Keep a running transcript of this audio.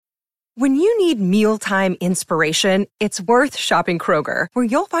When you need mealtime inspiration, it's worth shopping Kroger, where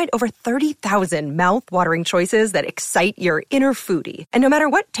you'll find over 30,000 mouth-watering choices that excite your inner foodie. And no matter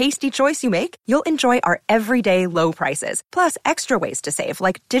what tasty choice you make, you'll enjoy our everyday low prices, plus extra ways to save,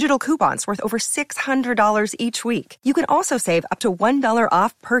 like digital coupons worth over $600 each week. You can also save up to $1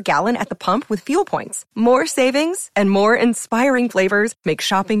 off per gallon at the pump with fuel points. More savings and more inspiring flavors make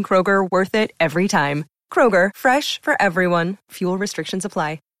shopping Kroger worth it every time. Kroger, fresh for everyone. Fuel restrictions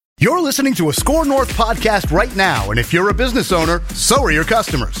apply. You're listening to a Score North podcast right now, and if you're a business owner, so are your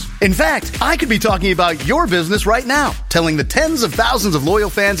customers. In fact, I could be talking about your business right now, telling the tens of thousands of loyal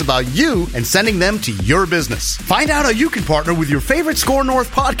fans about you and sending them to your business. Find out how you can partner with your favorite Score North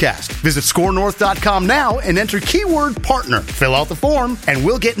podcast. Visit scorenorth.com now and enter keyword partner. Fill out the form, and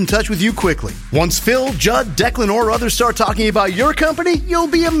we'll get in touch with you quickly. Once Phil, Judd, Declan, or others start talking about your company, you'll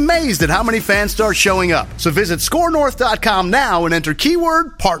be amazed at how many fans start showing up. So visit scorenorth.com now and enter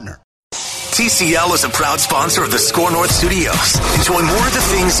keyword partner. TCL is a proud sponsor of the Score North Studios. Enjoy more of the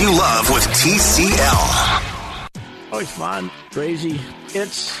things you love with TCL. Oh, it's fun, crazy.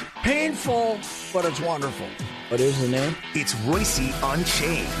 It's painful, but it's wonderful. What is the name? It's Reusse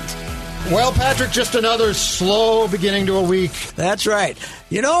Unchained. Well, Patrick, just another slow beginning to a week. That's right.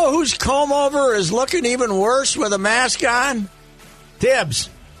 You know whose comb-over is looking even worse with a mask on? Tibbs.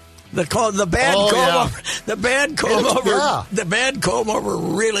 The bad comb-over. The bad comb-over. Yeah. The bad comb-over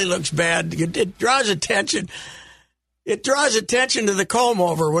really looks bad. It draws attention. It draws attention to the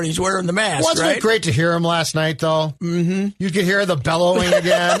comb-over when he's wearing the mask, Wasn't right? it great to hear him last night, though? Mm-hmm. You could hear the bellowing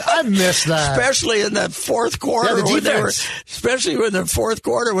again. I missed that. Especially in the fourth quarter. Yeah, the defense. Especially in the fourth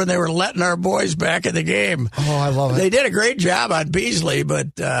quarter when they were letting our boys back in the game. Oh, I love it. They did a great job on Beasley, but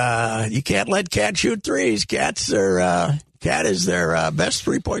you can't let Cat shoot threes. Cat is their best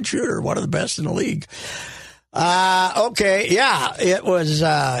three-point shooter, one of the best in the league. Okay, yeah, it was.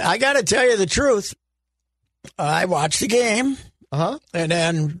 I got to tell you the truth. I watched the game, and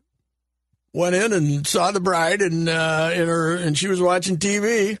then went in and saw the bride, and she was watching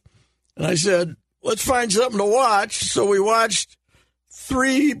TV, and I said, "Let's find something to watch." So we watched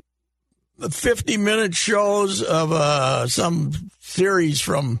 3 50-minute shows of some series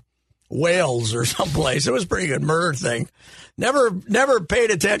from Wales or someplace. It was a pretty good murder thing. Never paid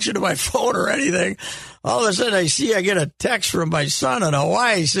attention to my phone or anything. All of a sudden I get a text from my son in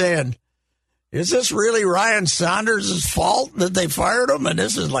Hawaii saying, "Is this really Ryan Saunders' fault that they fired him?" And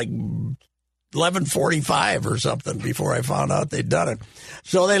this is like 11:45 or something before I found out they'd done it.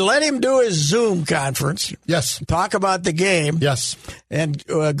 So they let him do his Zoom conference. Yes. Talk about the game. Yes. And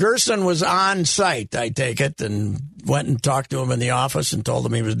Gerson was on site, I take it, and went and talked to him in the office and told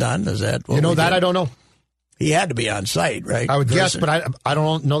him he was done. Is that what that? Did? I don't know. He had to be on site, right? I would guess, but I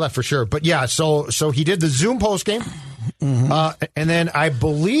don't know that for sure. But yeah, so he did the Zoom post game, and then I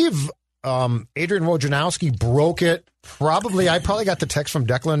believe Adrian Wojnarowski broke it. I probably got the text from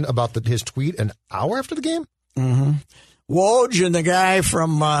Declan about his tweet an hour after the game. Mm-hmm. Woj and the guy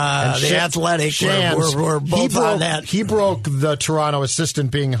from the Athletic were both on that. He broke the Toronto assistant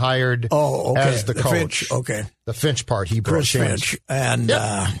being hired as the coach. The Finch part he broke. Chris Finch. And,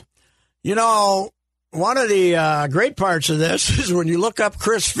 one of the great parts of this is when you look up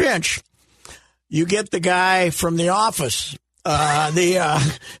Chris Finch, you get the guy from The Office. The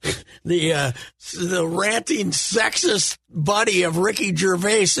ranting sexist buddy of Ricky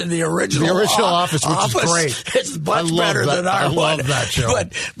Gervais in the original Office, which is great. It's much better than our one. I love that show.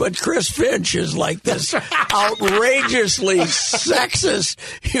 But Chris Finch is like this outrageously sexist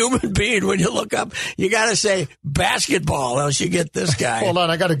human being. When you look up, you got to say basketball, else you get this guy. Hold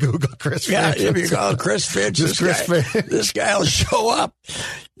on, I got to Google Chris Finch. Yeah, if you call Chris Finch, this guy will show up.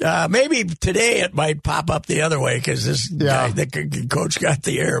 Maybe today it might pop up the other way because this guy, the coach, got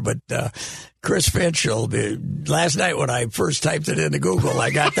the air. But Chris Finch will be. Last night when I first typed it into Google, I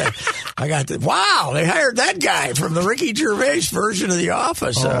got the wow, they hired that guy from the Ricky Gervais version of The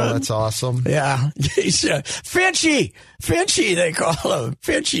Office. Oh, that's awesome. Yeah, he's Finchy, they call him.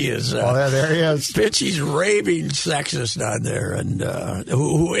 Finchy is. There he is. Finchy's raving sexist on there, and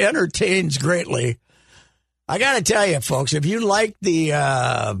who entertains greatly. I got to tell you, folks, if you like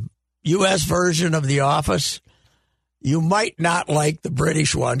the U.S. version of The Office, you might not like the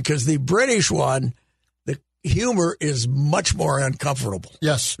British one, because the British one, the humor is much more uncomfortable.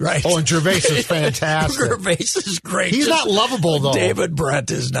 Yes. Right. Oh, and Gervais is fantastic. Gervais is great. He's not lovable, though. David Brent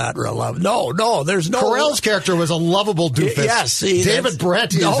is not real lovable. No, there's no... Carell's character was a lovable doofus. Yes. See, David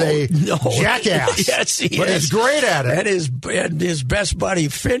Brent is a jackass. Yes, he is. But he's great at it. And his best buddy,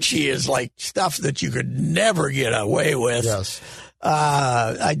 Finchy, is like stuff that you could never get away with. Yes.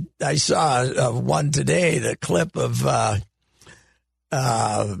 I saw one today, the clip of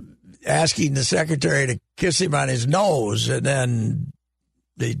asking the secretary to kiss him on his nose, and then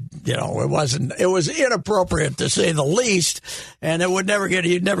it was inappropriate to say the least, and you'd never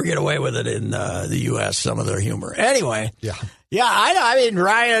get away with it in the U.S. Some of their humor. Anyway, I mean,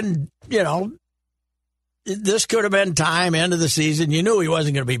 Ryan, this could have been time, end of the season. You knew he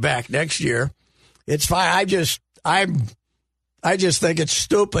wasn't going to be back next year. It's fine. I just think it's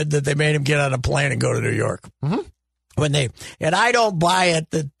stupid that they made him get on a plane and go to New York. Mm-hmm. And I don't buy it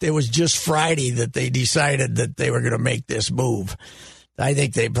that it was just Friday that they decided that they were going to make this move. I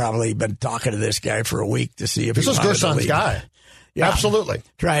think they've probably been talking to this guy for a week to see if he wanted to leave. This was Gersson's guy. Yeah, absolutely.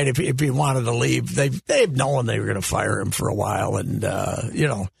 Tried if he wanted to leave. They've known they were going to fire him for a while. And,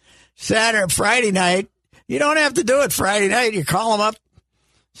 Friday night, you don't have to do it Friday night. You call him up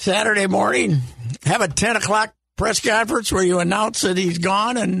Saturday morning, have a 10 o'clock press conference where you announce that he's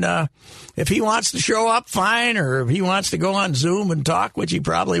gone. And if he wants to show up, fine. Or if he wants to go on Zoom and talk, which he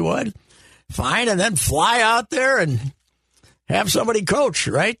probably would, fine. And then fly out there and have somebody coach,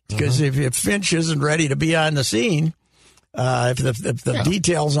 right? Because if Finch isn't ready to be on the scene, if the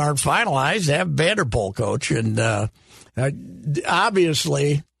details aren't finalized, have Vanderpool coach. And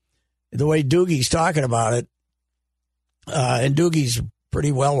obviously, the way Doogie's talking about it, and Doogie's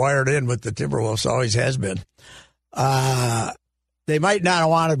pretty well wired in with the Timberwolves, always has been. They might not have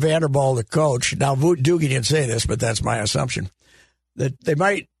wanted Vanderpool to coach. Now, Doogie didn't say this, but that's my assumption. That they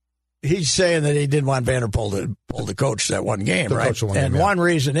might. He's saying that he didn't want Vanderpool to pull the coach that one game, right? One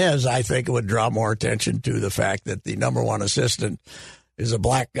reason is I think it would draw more attention to the fact that the number one assistant is a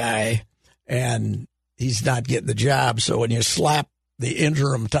black guy and he's not getting the job. So when you slap the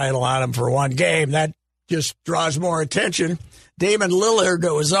interim title on him for one game, that just draws more attention. Damian Lillard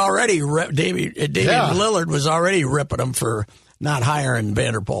was already Lillard was already ripping him for not hiring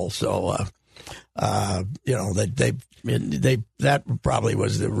Vanderpool. So that probably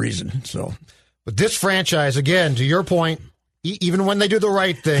was the reason. So, but this franchise, again, to your point, even when they do the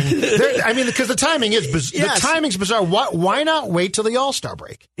right thing, because the timing is the timing's bizarre. Why not wait till the All-Star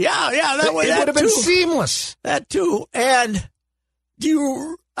break? Yeah, that way it would have been seamless. That too, and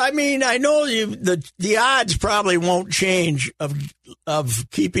I know the odds probably won't change of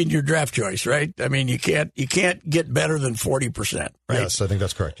keeping your draft choice, right? I mean, you can't get better than 40%, right? Yes, I think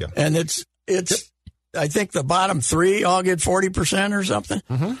that's correct. Yeah, and it's. I think the bottom three all get 40% or something.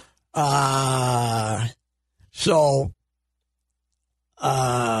 Mm-hmm.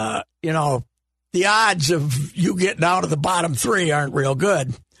 The odds of you getting out of the bottom three aren't real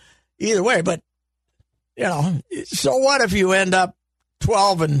good either way. But, so what if you end up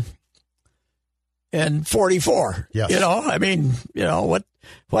 12 and 44? Yes.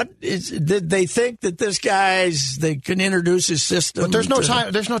 What is? Did they think that this they can introduce his system? But there's no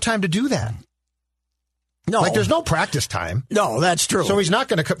time. There's no time to do that. No, there's no practice time. No, that's true. So he's not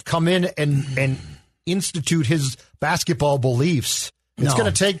going to come in and institute his basketball beliefs. It's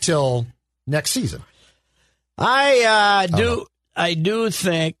going to take till next season. I do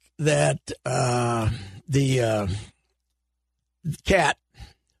think that the Cat,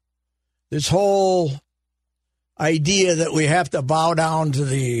 this whole idea that we have to bow down to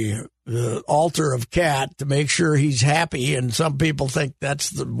the altar of Cat to make sure he's happy, and some people think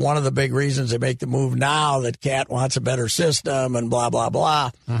that's one of the big reasons they make the move now, that Cat wants a better system and blah, blah,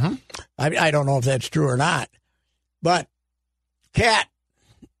 blah. Mm-hmm. I don't know if that's true or not. But Cat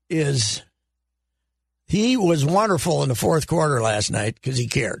he was wonderful in the fourth quarter last night because he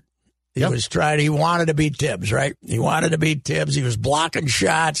cared. He wanted to beat Tibbs, right? He wanted to beat Tibbs. He was blocking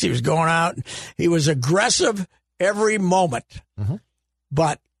shots. He was going out. He was aggressive every moment. Mm-hmm.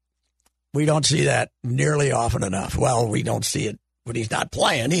 But we don't see that nearly often enough. Well, we don't see it when he's not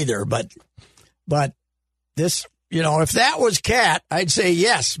playing either. But this, if that was Cat, I'd say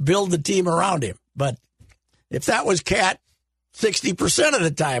yes, build the team around him. But if that was Cat 60% of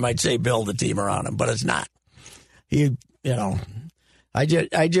the time, I'd say build the team around him. But it's not. I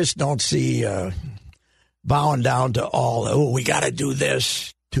just don't see bowing down to all. We got to do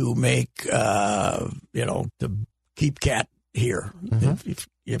this to make to keep Cat here. Mm-hmm.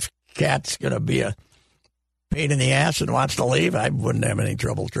 If Cat's going to be a pain in the ass and wants to leave, I wouldn't have any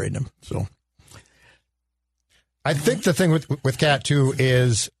trouble trading him. So, I think the thing with Cat too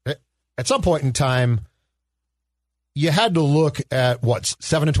is at some point in time, you had to look at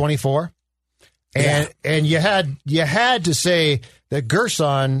 7-24, and you had to say that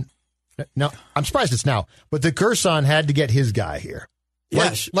Gersson. Now I'm surprised it's now, but that Gersson had to get his guy here.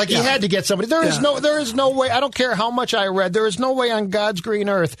 Yes. Like he had to get somebody. There is no way. I don't care how much I read. There is no way on God's green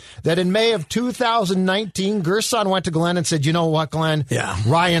earth that in May of 2019, Gerson went to Glenn and said, "You know what, Glenn? Yeah.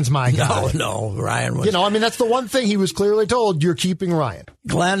 Ryan's my guy." No, Ryan was. That's the one thing he was clearly told: you're keeping Ryan.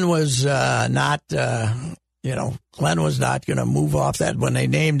 Glenn was not. Glenn was not going to move off that when they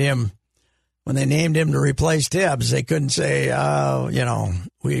named him. When they named him to replace Tibbs, they couldn't say,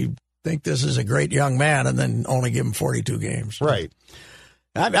 we think this is a great young man, and then only give him 42 games. Right.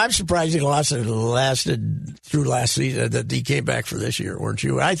 I'm surprised he lasted through last season, that he came back for this year, weren't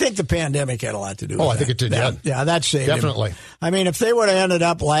you? I think the pandemic had a lot to do with it. I think it did, yeah. That saved Definitely. him. I mean, if they would have ended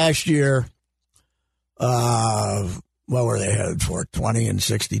up last year, what were they headed for?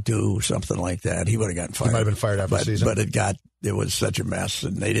 20-62, something like that. He would have gotten fired. He might have been fired after the season. But it was such a mess,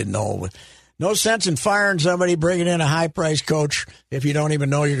 and they didn't know. No sense in firing somebody, bringing in a high-priced coach if you don't even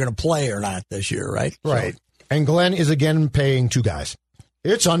know you're going to play or not this year, right? Right. So, and Glenn is again paying two guys.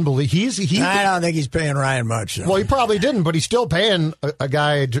 It's unbelievable. I don't think he's paying Ryan much. So. Well, he probably didn't, but he's still paying a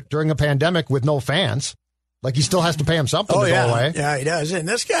guy during a pandemic with no fans. Like he still has to pay him something to go away. Yeah, he does. And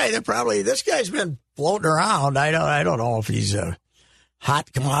this guy's been floating around. I don't know if he's a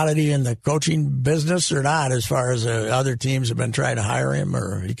hot commodity in the coaching business or not, as far as other teams have been trying to hire him,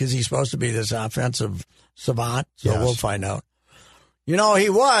 or because he's supposed to be this offensive savant. So We'll find out. He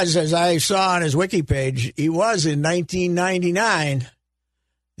was, as I saw on his wiki page, he was in 1999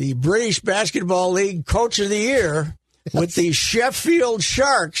 the British Basketball League Coach of the Year with the Sheffield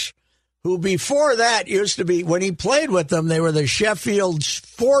Sharks, who before that used to be, when he played with them, they were the Sheffield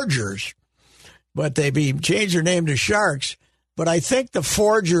Forgers, but they changed their name to Sharks. But I think the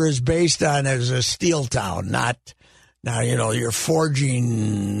Forger is based on as a steel town, not now. You're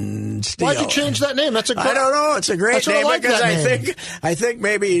forging steel. Why'd you change that name? I don't know. It's a great name because I think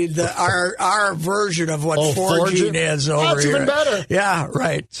maybe our version of what forging is over That's here. Even better. Yeah,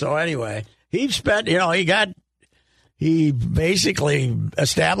 right. So anyway, he basically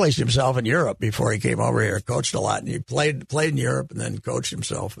established himself in Europe before he came over here. Coached a lot, and he played in Europe, and then coached in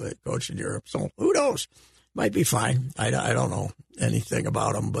Europe. So who knows? Might be fine. I don't know anything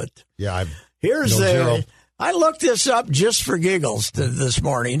about him, but I looked this up just for giggles this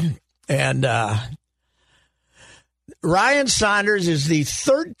morning, and Ryan Saunders is the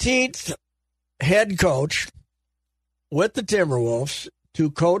 13th head coach with the Timberwolves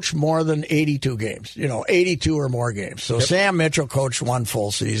to coach more than 82 games, 82 or more games. So Sam Mitchell coached one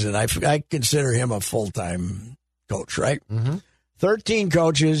full season. I consider him a full-time coach, right? Mm-hmm. 13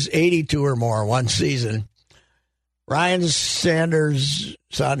 coaches, 82 or more, one season. Ryan Saunders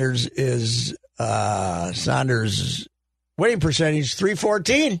is Saunders' winning percentage,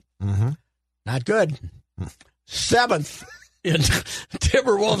 .314. Mm-hmm. Not good. 7th in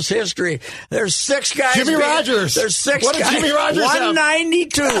Timberwolves history. There's 6 guys. Jimmy Rogers. There's 6 what guys. What did Jimmy Rogers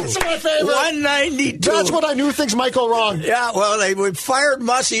 192. Have? That's my favorite. 192. That's what I knew things might go wrong. Yeah, well, we fired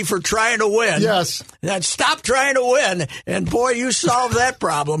Mussy for trying to win. Yes. Now, stop trying to win, and boy, you solved that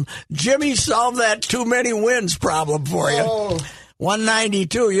problem. Jimmy solved that too many wins problem for you. Oh.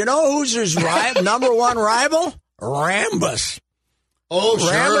 192. You know who's his number one rival? Rambus. Oh,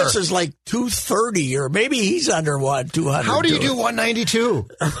 sure. Rambus is like 230, or maybe he's under 200. How do you do 192?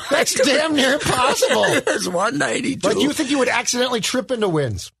 That's damn near impossible. It's 192. But you think you would accidentally trip into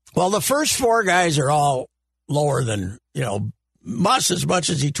wins? Well, the first 4 guys are all lower than, Muss, as much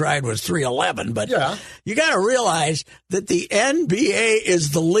as he tried, was 311. But you got to realize that the NBA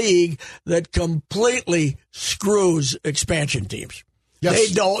is the league that completely screws expansion teams.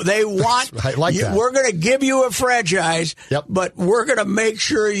 Yes. They want. I like that. We're going to give you a franchise, but we're going to make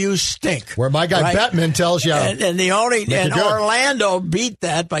sure you stink. Where my guy Bettman tells you, and Orlando beat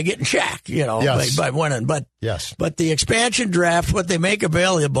that by getting Shaq, by winning. But but the expansion draft, what they make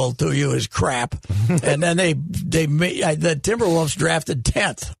available to you is crap. And then the Timberwolves drafted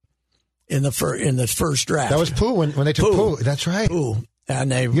 10th in the first draft. That was Pooh when they took Pooh. That's right. Pooh.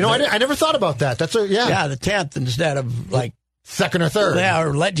 And I never thought about that. That's the 10th instead of like. Second or third. Yeah,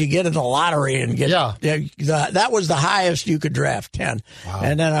 or let you get in the lottery and get. That was the highest you could draft, 10. Wow.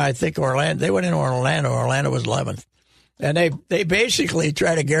 And then I think they went into Orlando. Orlando was 11th. And they basically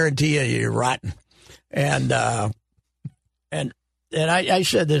try to guarantee you're rotten. And I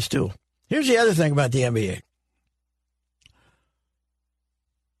said this too. Here's the other thing about the NBA.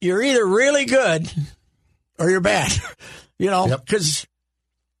 You're either really good or you're bad. Because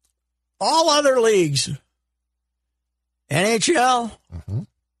all other leagues, NHL,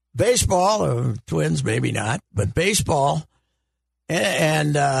 baseball, or Twins, maybe not, but baseball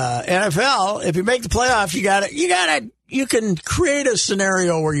and NFL. If you make the playoffs, you can create a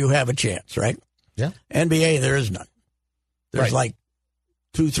scenario where you have a chance, right? Yeah. NBA, there is none. There's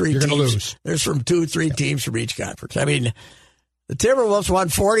 2-3 You're teams. going to lose. There's from 2-3 teams from each conference. I mean, the Timberwolves won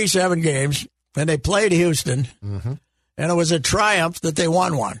 47 games, and they played Houston, and it was a triumph that they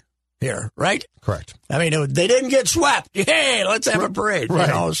won one here, right? Correct. I mean, they didn't get swept. Hey, let's have a parade. Right.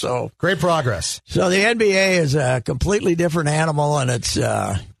 You know, so Great progress. So the NBA is a completely different animal, and it's,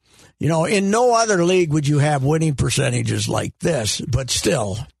 you know, in no other league would you have winning percentages like this, but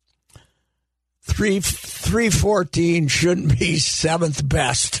still, 314 shouldn't be seventh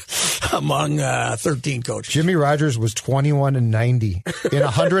best among 13 coaches. Jimmy Rogers was 21-90 in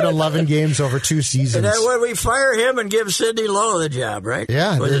 111 games over 2 seasons. And then when we fire him and give Sidney Lowe the job, right?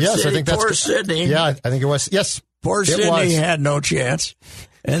 Yeah, yes, I think that's poor Sidney. Yeah, I think it was. Yes, poor Sidney had no chance.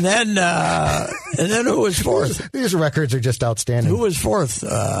 And then who was fourth? These records are just outstanding. Who was fourth?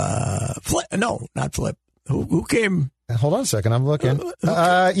 Flip? No, not Flip. Who came? Hold on a second. I'm looking.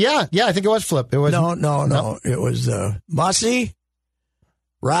 Yeah, I think it was Flip. It was no. It was Mussy,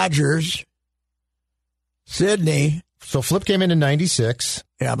 Rogers, Sidney. So Flip came in 96.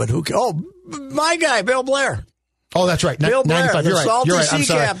 Yeah, but who? Oh, my guy, Bill Blair. Oh, that's right. Bill Blair, 95. the You're right. salty You're right. I'm sea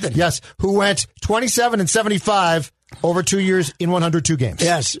sorry. captain. Yes, who went 27-75 over 2 years in 102 games.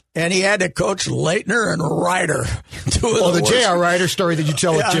 Yes, and he had to coach Leitner and Ryder. The J.R. Ryder story that you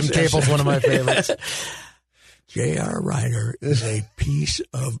tell with Jim Capel is one of my favorites. J.R. Ryder is a piece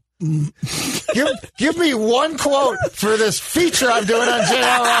of... Give me one quote for this feature I'm doing on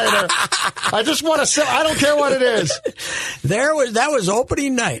J.R. Ryder. I just want to say, I don't care what it is. That was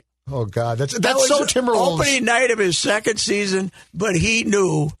opening night. Oh, God. That's was so Timberwolves. Opening night of his second season, but he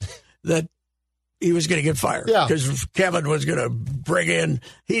knew that he was going to get fired. Yeah. Because Kevin was going to bring in...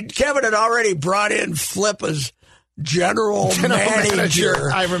 Kevin had already brought in Flip as general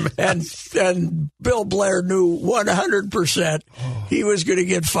manager. I remember. And Bill Blair knew 100% he was going to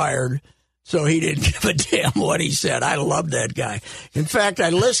get fired. So he didn't give a damn what he said. I love that guy. In fact, I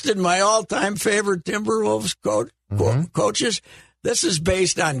listed my all-time favorite Timberwolves coaches. This is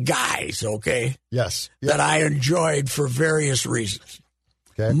based on guys, okay? Yes. That I enjoyed for various reasons.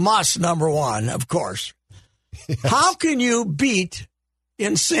 Okay. Muss, number one, of course. Yes. How can you beat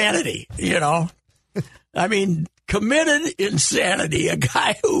insanity, you know? I mean, committed insanity, a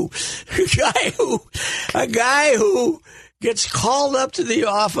guy who gets called up to the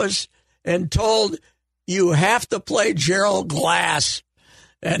office and told, you have to play Gerald Glass,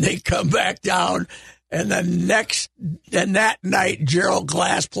 and they come back down, and that night Gerald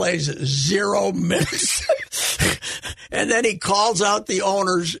Glass plays 0 minutes. And then he calls out the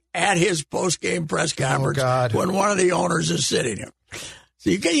owners at his post-game press conference when one of the owners is sitting there.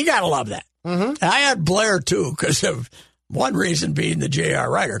 So you got to love that. Mm-hmm. I had Blair, too, because of one reason being the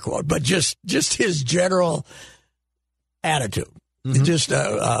J.R. Ryder quote, but just his general attitude. Mm-hmm. Just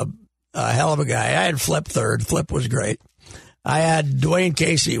a hell of a guy. I had Flip third. Flip was great. I had Dwayne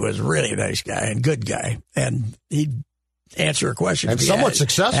Casey, was a really nice guy and good guy, and he'd answer a question. And somewhat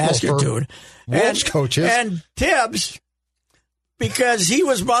successful for Wolves coaches. And Tibbs, because he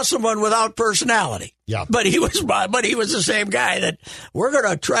was Musselman without personality. Yeah. But he was the same guy that we're going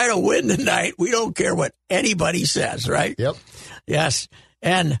to try to win tonight. We don't care what anybody says, right? Yep. Yes.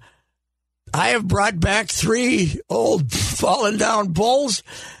 And I have brought back 3 old fallen down Bulls,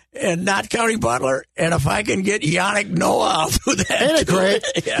 and not counting Butler. And if I can get Yannick Noah, I'll do that. Ain't it great?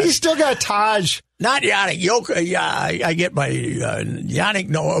 Yes. He's still got Taj. Not Yannick. Yoka. Yeah, I get my Yannick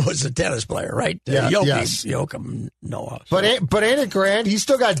Noah was a tennis player, right? Yoka Noah. So. But ain't it grand? He's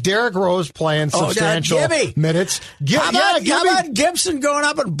still got Derrick Rose playing substantial minutes. How about Gibson going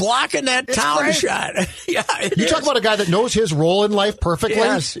up and blocking that town shot? Yeah, you talk about a guy that knows his role in life perfectly.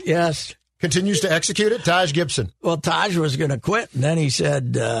 Yes. Continues to execute it, Taj Gibson. Well, Taj was going to quit, and then he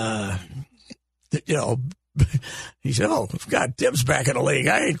said, he said, I've got Tibbs back in the league.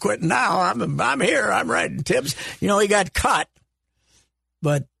 I ain't quitting now. I'm here. I'm riding Tibbs. He got cut,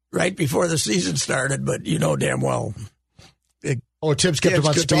 but right before the season started, but damn well. Tibbs kept him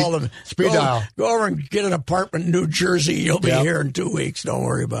on speed dial. Go over and get an apartment in New Jersey. You'll be here in 2 weeks. Don't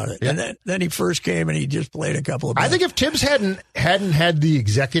worry about it. Yep. And then he first came and he just played a couple of minutes. I think if Tibbs hadn't had the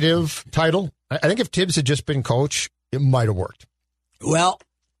executive title, I think if Tibbs had just been coach, it might have worked. Well,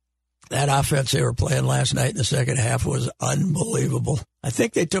 that offense they were playing last night in the second half was unbelievable. I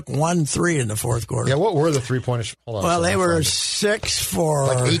think they took 1-3 in the fourth quarter. Yeah, what were the 3-pointers? Hold on. Well, they were 6 for...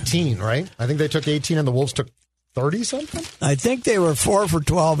 Like 18, right? I think they took 18 and the Wolves took 30-something? I think they were 4 for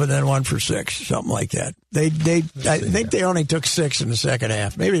 12 and then 1 for 6, something like that. I think they only took 6 in the second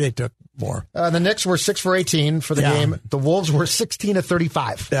half. Maybe they took more. The Knicks were 6 for 18 for the game. The Wolves were 16 of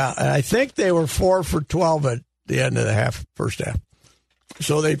 35. Yeah, and I think they were 4 for 12 at the end of the first half.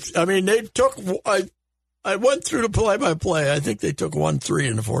 So they took I went through the play-by-play. I think they took 1-3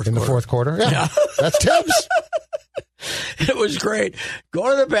 in the fourth quarter. In the fourth quarter? Yeah. That's Tibbs. It was great. Go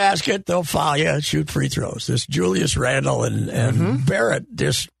to the basket, they'll foul you, shoot free throws. This Julius Randle and Barrett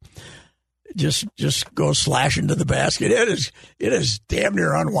just go slashing to the basket. It is damn near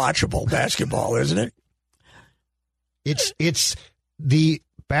unwatchable basketball, isn't it? It's the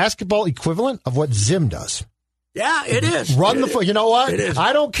basketball equivalent of what Zim does. Yeah, it is. Run the foot. You know what? It is.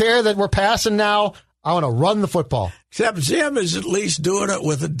 I don't care that we're passing now. I want to run the football. Except Zim is at least doing it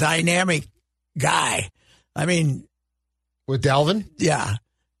with a dynamic guy. I mean, with Dalvin? Yeah.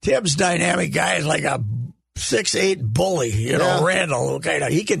 Tibbs' dynamic guy is like a 6'8" bully, Randall.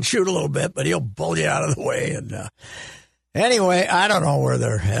 Okay, he can shoot a little bit, but he'll bull you out of the way. And anyway, I don't know where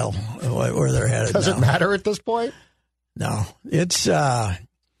they're headed. Does it matter at this point? No. It's, there's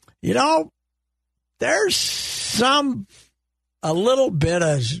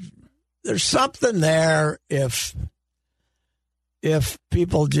there's something there if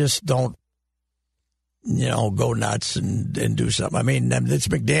people just don't, go nuts and do something. I mean, it's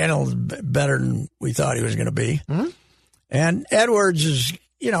McDaniel's better than we thought he was going to be. Mm-hmm. And Edwards is,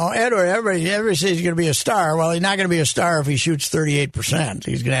 everybody says he's going to be a star. Well, he's not going to be a star if he shoots 38%.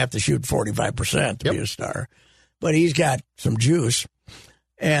 He's going to have to shoot 45% to be a star. But he's got some juice.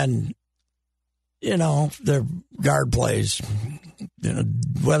 And, their guard plays,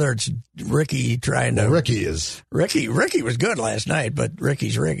 whether it's Ricky trying to. Ricky was good last night, but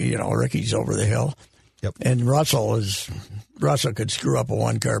Ricky's Ricky. Ricky's over the hill. Yep. And Russell could screw up a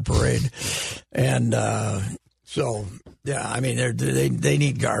one-car parade. And so, yeah, I mean, they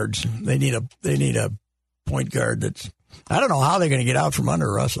need guards. They need a point guard that's. I don't know how they're going to get out from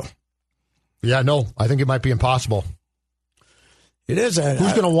under Russell. Yeah, no, I think it might be impossible. It is.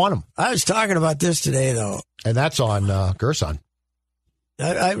 Who's going to want him? I was talking about this today, though. And that's on Gerson.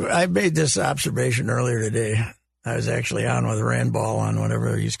 I made this observation earlier today. I was actually on with Randball on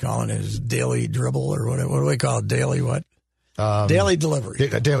whatever he's calling his daily dribble or whatever. What do we call it? Daily what? Daily delivery.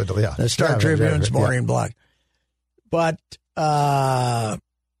 Daily delivery, yeah. The Star Tribune's morning block. But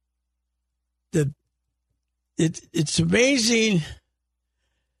it's amazing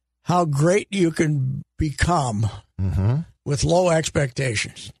how great you can become with low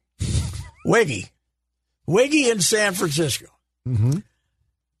expectations. Wiggy in San Francisco. Mm-hmm.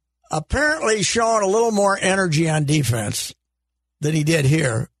 Apparently showing a little more energy on defense than he did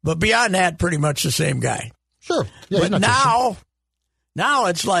here. But beyond that, pretty much the same guy. Sure. Yeah, but now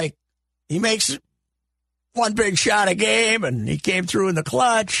it's like he makes one big shot a game, and he came through in the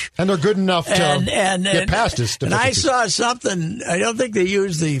clutch. And they're good enough to get past his And I saw something, I don't think they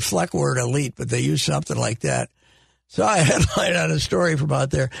used the Fleck word elite, but they used something like that. So I headline on a story from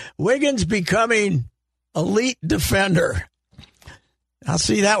out there. Wiggins becoming elite defender. I'll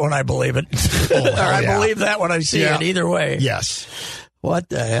see that when I believe it. I believe that when I see it either way. Yes. What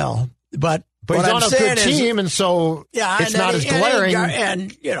the hell? But he's on a good team, and so it's not as glaring.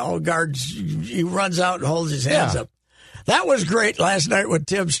 Guards, he runs out and holds his hands up. That was great last night with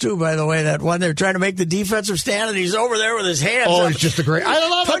Tibbs, too, by the way, that one. They're trying to make the defensive stand, and he's over there with his hands up. Oh, he's just a great. I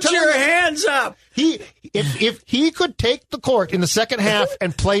love it. Put your hands up. If he could take the court in the second half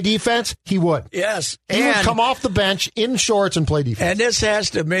and play defense, he would. Yes. He would come off the bench in shorts and play defense. And this has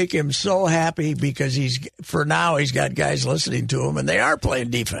to make him so happy because he's got guys listening to him, and they are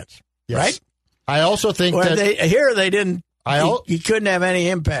playing defense. Yes. Right? I also think that they didn't. He couldn't have any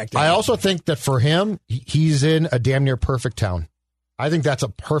impact. I also think that for him, he's in a damn near perfect town. I think that's a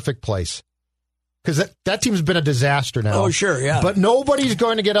perfect place. Because that team's been a disaster now. Oh, sure, yeah. But nobody's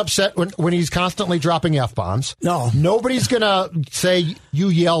going to get upset when he's constantly dropping F-bombs. No. Nobody's going to say you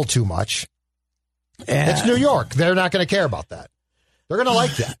yell too much. It's New York. They're not going to care about that. They're going to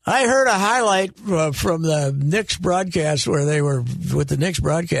like that. I heard a highlight from the Knicks broadcast where they were with the Knicks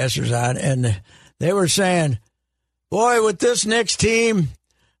broadcasters on, and they were saying, boy, with this Knicks team,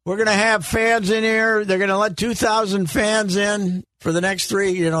 we're going to have fans in here. They're going to let 2,000 fans in for the next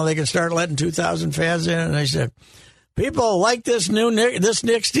 3. They can start letting 2,000 fans in. And I said, people like this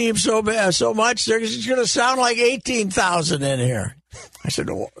Knicks team so much, they're just going to sound like 18,000 in here. I said,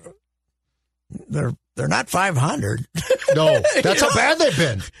 oh, they're not 500. No, that's how bad they've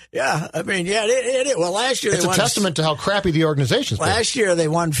been. Yeah, I mean, well, last year it's a testament to how crappy the organization's been. Last year they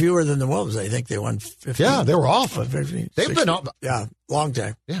won fewer than the Wolves. I think they won 15. Yeah, they were awful. 15, they've 16. been up. Yeah, long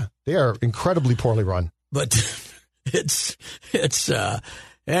time. Yeah, they are incredibly poorly run. But it's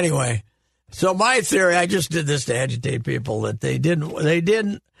anyway. So my theory, I just did this to agitate people, that they didn't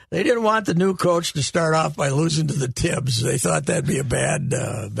want the new coach to start off by losing to the Tibbs. They thought that'd be a bad.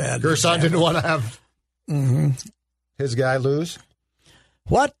 Gerson didn't want to have his guy lose.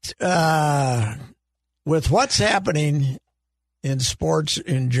 What? with what's happening in sports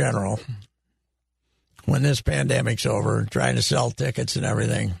in general, when this pandemic's over, trying to sell tickets and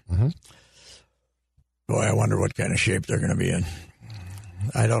everything, boy, I wonder what kind of shape they're going to be in.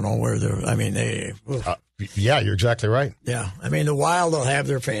 I don't know where they're. I mean, yeah, you're exactly right. Yeah, I mean, the Wild will have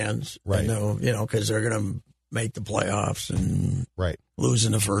their fans, right? And because they're going to make the playoffs and lose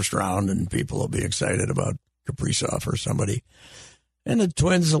in the first round, and people will be excited about Kaprizov or somebody. And the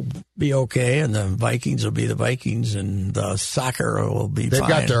Twins will be okay, and the Vikings will be the Vikings, and the soccer will be fine.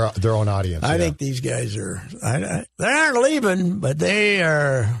 They've got their own audience. I think these guys are they aren't leaving, but they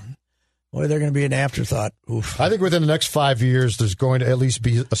are. Boy, they're going to be an afterthought. Oof. I think within the next 5 years, there's going to at least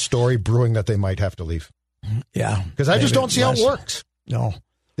be a story brewing that they might have to leave. Yeah, because I just don't see how it works. No,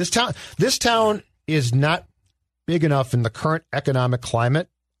 this town is not big enough in the current economic climate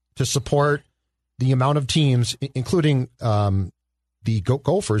to support the amount of teams, including the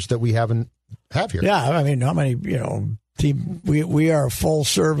Gophers that we have here. Yeah, I mean, how many, team? We are a full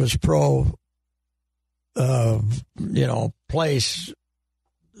service pro, place,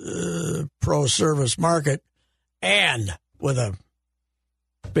 pro service market, and with a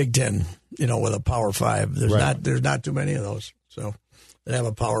Big Ten, with a Power Five. There's not too many of those, so they have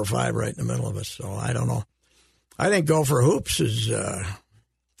a Power Five right in the middle of us. So I don't know. I think Gopher Hoops is,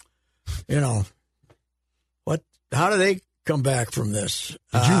 what? How do they come back from this?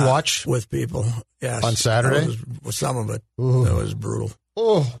 Did you watch with people? Yes, on Saturday. Some of it. Ooh. That was brutal.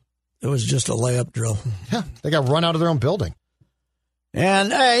 Oh, it was just a layup drill. Yeah, they got run out of their own building. And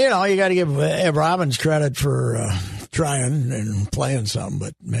you got to give Robbins credit for trying and playing some,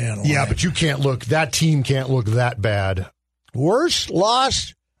 but man, yeah, but you can't look. That team can't look that bad. Worst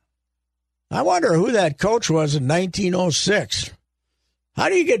loss. I wonder who that coach was in 1906. How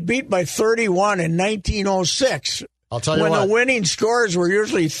do you get beat by 31 in 1906? I'll tell you when what. The winning scores were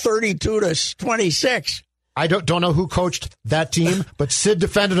usually 32-26. I don't know who coached that team, but Sid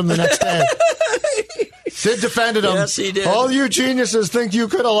defended them the next day. Sid defended them. Yes, he did. All you geniuses think you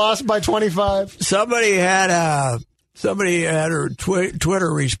could have lost by 25. Somebody had her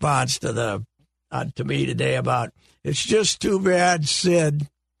Twitter response to me today about, it's just too bad Sid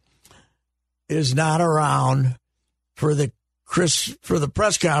is not around for the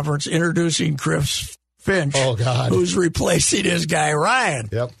press conference introducing Chris Finch, who's replacing his guy Ryan.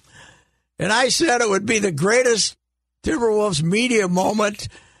 Yep. And I said it would be the greatest Timberwolves media moment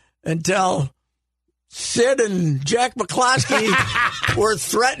until Sid and Jack McCloskey were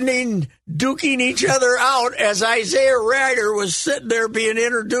threatening, duking each other out as Isaiah Ryder was sitting there being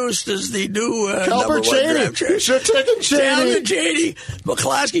introduced as the new Calvert Cheney. You should have taken Cheney.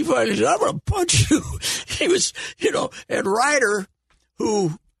 McCloskey finally said, I'm going to punch you. He was, and Ryder,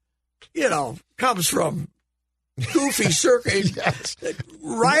 who, comes from goofy circuit. Yes.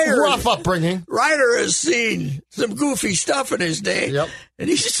 Rough upbringing. Ryder has seen some goofy stuff in his day. Yep. And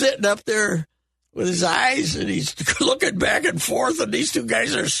he's sitting up there with his eyes, and he's looking back and forth, and these two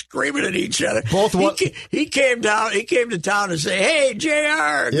guys are screaming at each other. He came to town to say, "Hey,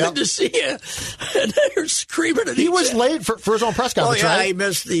 JR, good to see you." And they're screaming at each other. He was late for his own press conference, right? He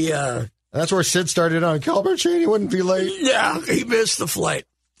missed the... That's where Sid started on. Calvert Cheney wouldn't be late. Yeah, he missed the flight.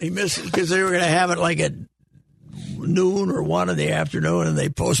 He missed it because they were going to have it like at noon or 1 in the afternoon, and they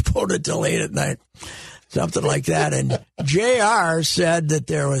postponed it till 8 at night. Something like that. And JR said that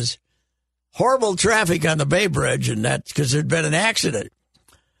there was horrible traffic on the Bay Bridge, and that's because there'd been an accident.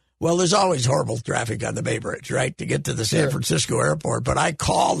 Well, there's always horrible traffic on the Bay Bridge, right, to get to the San Francisco airport. But I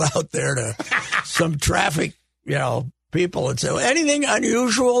called out there to some traffic, people and said, anything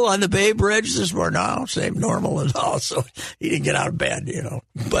unusual on the Bay Bridge this morning? No, same normal and all. So he didn't get out of bed,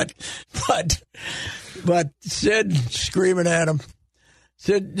 But Sid screaming at him.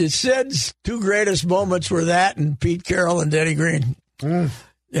 Sid's two greatest moments were that and Pete Carroll and Denny Green.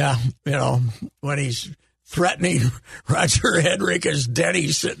 Yeah, when he's threatening Roger Henrik as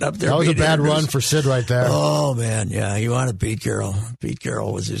Denny's sitting up there. That was a bad run for Sid right there. Oh, man, yeah, he wanted Pete Carroll. Pete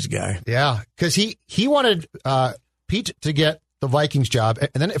Carroll was his guy. Yeah, because he wanted Pete to get the Vikings job. And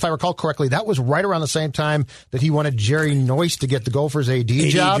then, if I recall correctly, that was right around the same time that he wanted Jerry Noyce to get the Gophers AD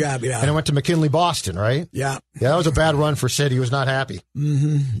job. Yeah. And it went to McKinley Boston, right? Yeah. Yeah, that was a bad run for Sid. He was not happy.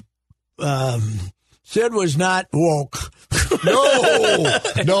 Mm-hmm. Sid was not woke.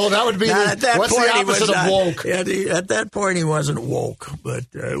 No, that would be what's the opposite of woke? At that point, he wasn't woke, but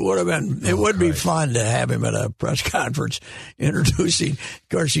it would have been. It would be fun to have him at a press conference introducing. Of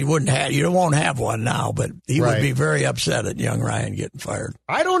course, you won't have one now, but he would be very upset at young Ryan getting fired.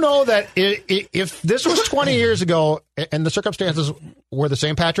 I don't know that if this was 20 years ago and the circumstances were the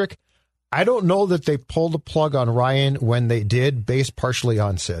same, Patrick, I don't know that they pulled the plug on Ryan when they did, based partially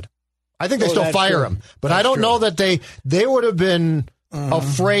on Sid. I think they still fire him, but I don't know that they would have been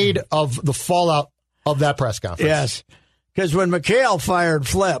afraid of the fallout of that press conference. Yes, because when McHale fired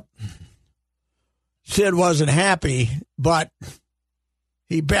Flip, Sid wasn't happy, but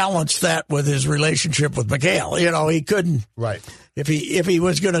he balanced that with his relationship with McHale. You know, he couldn't. Right. If he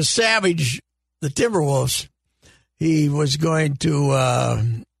was going to savage the Timberwolves, he was going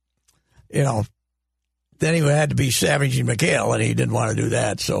to, then he had to be savaging McHale, and he didn't want to do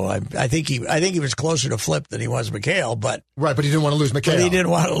that. So I think he was closer to Flip than he was McHale, but right. But he didn't want to lose McHale. But he didn't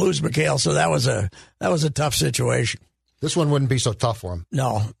want to lose McHale, so that was a tough situation. This one wouldn't be so tough for him.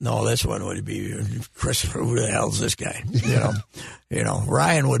 No, this one would be Chris. Who the hell's this guy?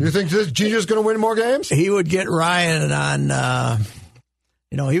 Ryan would. You think Gino's going to win more games? He would get Ryan on.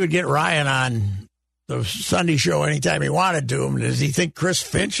 He would get Ryan on the Sunday show anytime he wanted to. Does he think Chris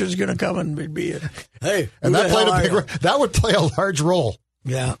Finch is going to come and be it? Hey, and that would play a large role.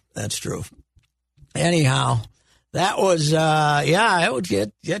 Yeah, that's true. Anyhow, that was it would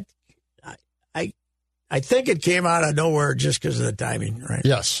get. I think it came out of nowhere just because of the timing, right?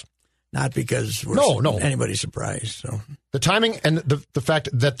 Yes. Not because anybody's surprised. So the timing and the fact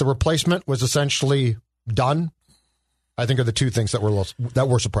that the replacement was essentially done, I think, are the two things that were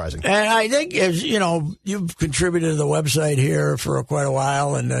surprising. And I think, as you know, you've contributed to the website here for quite a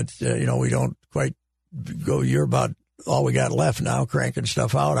while, and that we don't quite go. You're about all we got left now, cranking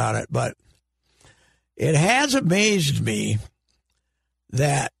stuff out on it. But it has amazed me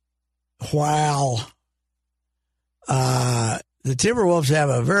that while the Timberwolves have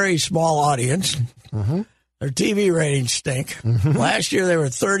a very small audience, their TV ratings stink. Last year they were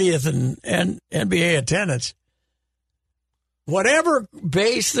 30th in NBA attendance. Whatever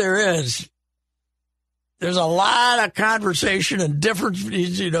base there is, there's a lot of conversation and different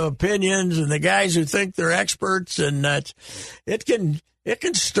opinions, and the guys who think they're experts, and it can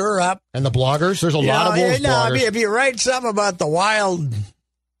stir up. And the bloggers, there's a lot of Wolves bloggers. I mean, if you write something about the Wild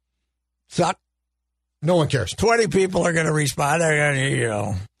suck, no one cares. 20 people are going to respond. They're going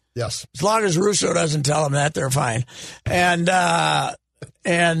to, yes. As long as Russo doesn't tell them that, they're fine. But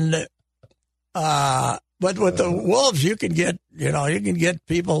with the Wolves, you can get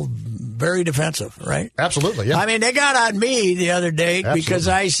people very defensive, right? Absolutely, yeah. I mean, they got on me the other day because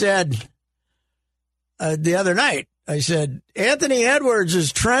I said the other night, I said, Anthony Edwards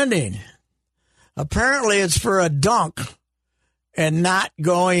is trending. Apparently it's for a dunk and not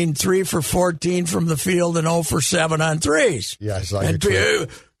going 3 for 14 from the field and 0 for 7 on threes. Yeah, I saw you.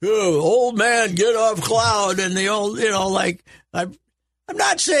 Old man, get off cloud. And the old, I'm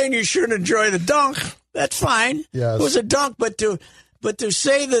not saying you shouldn't enjoy the dunk. That's fine. Yes. It was a dunk, but to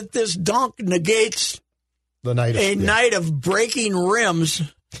say that this dunk negates the night night of breaking rims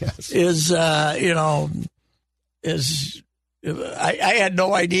is I had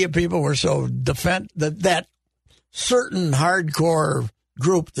no idea people were so that certain hardcore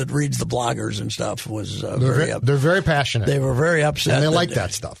group that reads the bloggers and stuff was they're very passionate. They were very upset. And they like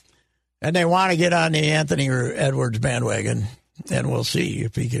that stuff. And they want to get on the Anthony Edwards bandwagon, and we'll see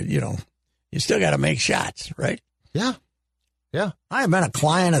if he could, you still got to make shots, right? Yeah. Yeah. I have been a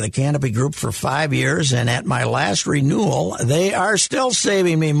client of the Canopy Group for 5 years, and at my last renewal, they are still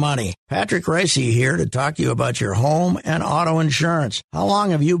saving me money. Patrick Reusse here to talk to you about your home and auto insurance. How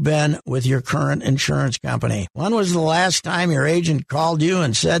long have you been with your current insurance company? When was the last time your agent called you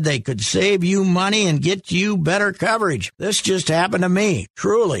and said they could save you money and get you better coverage? This just happened to me.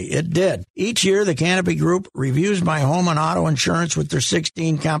 Truly, it did. Each year, the Canopy Group reviews my home and auto insurance with their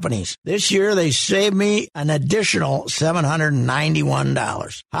 16 companies. This year, they saved me an additional $791.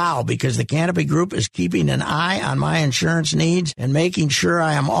 How? Because the Canopy Group is keeping an eye on my insurance needs and making sure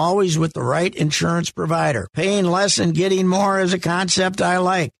I am always with the right insurance provider. Paying less and getting more is a concept I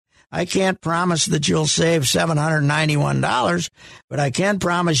like. I can't promise that you'll save $791, but I can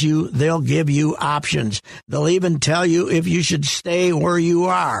promise you they'll give you options. They'll even tell you if you should stay where you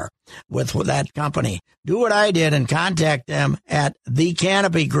are with that company. Do what I did and contact them at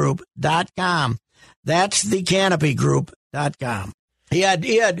thecanopygroup.com. That's thecanopygroup.com. He had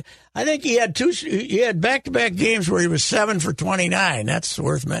back-to-back games where he was 7 for 29. That's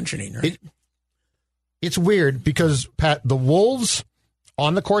worth mentioning, right? It's weird because, Pat, the Wolves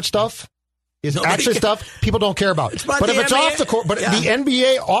on the court stuff is actually stuff people don't care about. But if it's off the court, the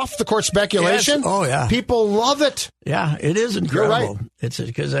NBA off the court speculation, people love it. Yeah, it is incredible. You're right. It's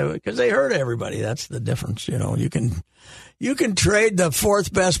because they hurt everybody. That's the difference. You can trade the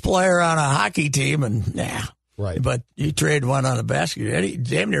fourth best player on a hockey team and right. But you trade one on a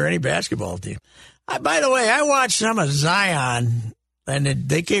damn near any basketball team. By the way, I watched some of Zion, and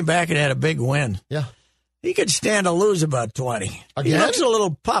they came back and had a big win. Yeah. He could stand to lose about 20. Again? He looks a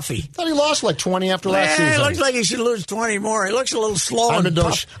little puffy. I thought he lost like 20 after last season. He looks like he should lose 20 more. He looks a little slow I'm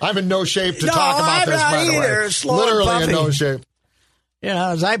and in no shape to talk about this, by the way. Slow Literally and in no shape. You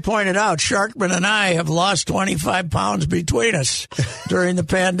know, as I pointed out, Sharkman and I have lost 25 pounds between us during the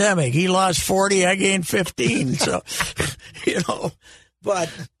pandemic. He lost 40, I gained 15. So,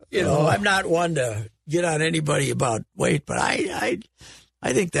 I'm not one to get on anybody about weight, but I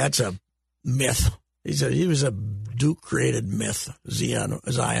think that's a myth. He was a Duke-created myth, Zion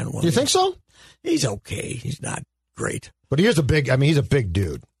Williamson. You think so? He's okay. He's not great. But he's a big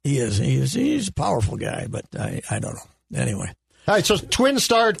dude. He is. He's a powerful guy, but I don't know. Anyway. All right, so Twins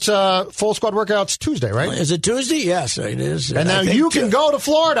start full squad workouts Tuesday, right? Is it Tuesday? Yes, it is. And now you can go to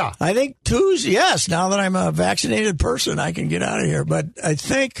Florida. I think Tuesday, yes. Now that I'm a vaccinated person, I can get out of here. But I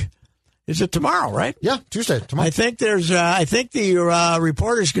think, is it tomorrow, right? Yeah, Tuesday, tomorrow. I think the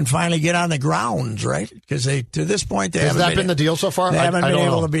reporters can finally get on the grounds, right? Because to this point, Has that been the deal so far? They haven't been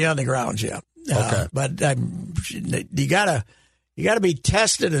able to be on the grounds yet. Okay. But you gotta be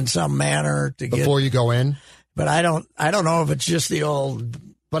tested in some manner before you go in. But I don't know if it's just the old.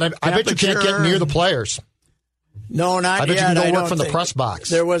 But I bet you can't get near the players. No, not yet. I bet you can go work from the press box.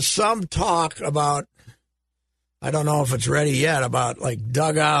 There was some talk about, I don't know if it's ready yet, about like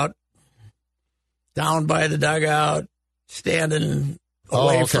dugout, down by the dugout, standing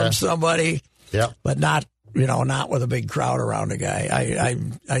away from somebody. Yeah. But not with a big crowd around a guy.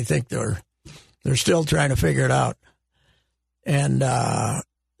 I think they're still trying to figure it out. And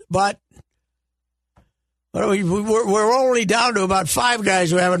but we're only down to about 5 guys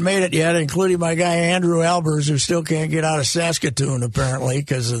who haven't made it yet, including my guy Andrew Albers, who still can't get out of Saskatoon, apparently,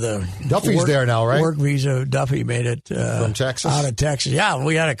 because of the Duffy's there now, right? Work visa. Duffy made it from Texas, out of Texas. Yeah,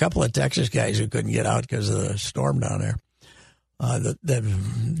 we had a couple of Texas guys who couldn't get out because of the storm down there.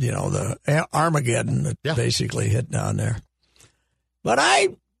 The Armageddon that basically hit down there. But I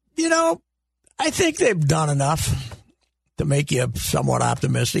think they've done enough to make you somewhat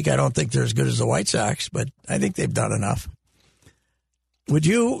optimistic. I don't think they're as good as the White Sox, but I think they've done enough.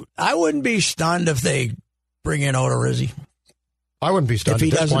 I wouldn't be stunned if they bring in Odorizzi. I wouldn't be stunned if he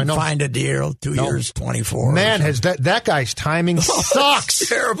at this doesn't point, no. find a deal, 2 years, 24. Man, has that guy's timing sucks.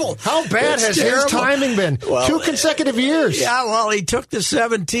 Terrible. How bad has his timing been? 2 consecutive years. Yeah, well, he took the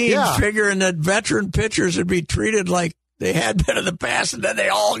 17, figuring that veteran pitchers would be treated like they had been in the past, and then they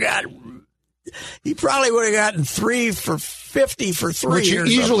all got. He probably would have gotten 3 for 50 for 3. Which he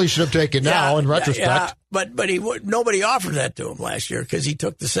easily should have taken now, in retrospect. Yeah, but nobody offered that to him last year because he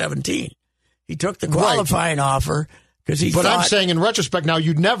took the 17. He took the qualifying offer because he thought. But I'm saying in retrospect now,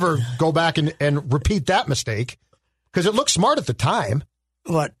 you'd never go back and repeat that mistake because it looked smart at the time.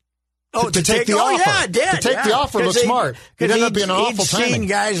 What? To take the offer. Yeah, it did. To take the offer looked smart. It ended up being an awful timing. He'd seen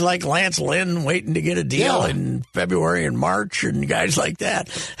guys like Lance Lynn waiting to get a deal in February and March and guys like that.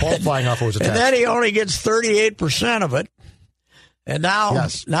 Qualifying offer was attached. And then he only gets 38% of it. And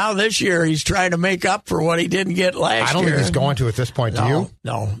now this year he's trying to make up for what he didn't get last year. I don't think he's going to at this point, do you?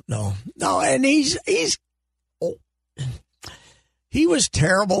 No. And he was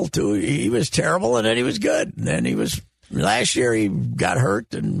terrible too. He was terrible and then he was good. And then last year he got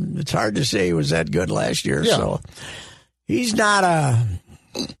hurt, and it's hard to say he was that good last year. Yeah. So he's not a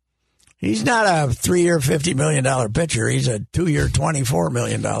 3-year, $50 million pitcher. He's a 2-year, $24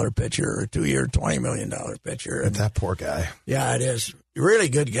 million pitcher, or 2-year, $20 million pitcher. And that poor guy. Yeah, it is. Really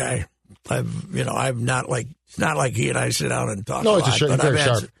good guy. I'm not like, it's not like he and I sit down and talk a lot. No, very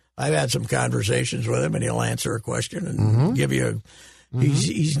sharp. I've had some conversations with him, and he'll answer a question and give you.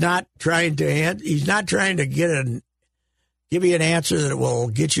 He's not trying to give you an answer that will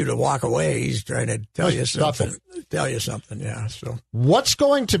get you to walk away. He's trying to tell you something. Yeah. So what's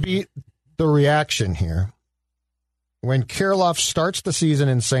going to be the reaction here when Kirilloff starts the season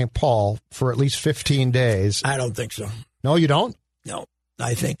in St. Paul for at least 15 days? I don't think so. No, you don't? No,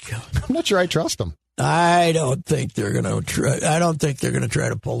 I think I'm not sure I trust them. I don't think they're going to try. I don't think they're going to try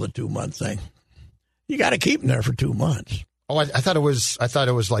to pull the 2-month thing. You got to keep them there for 2 months. Oh, I thought it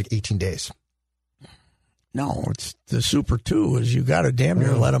was like 18 days. No, it's the Super 2 is you got to damn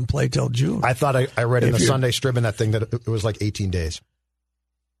near let them play till June. I thought I read in the Sunday Strip in that thing that it was like 18 days.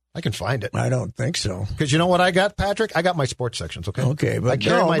 I can find it. I don't think so. Because you know what I got, Patrick? I got my sports sections, okay? Okay, but I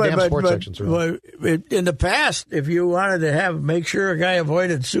carry my damn sports sections around. In the past, if you wanted to make sure a guy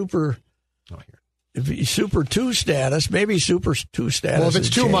avoided Super 2 status, maybe Super 2 status. Well, if it's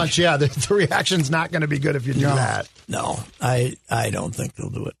 2 months, the reaction's not going to be good if you do that. No, I don't think they'll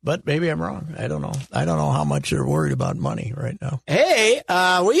do it. But maybe I'm wrong. I don't know. I don't know how much they're worried about money right now. Hey,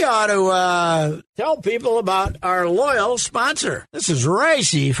 we ought to tell people about our loyal sponsor. This is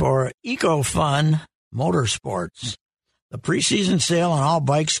Reusse for EcoFun Motorsports. The preseason sale on all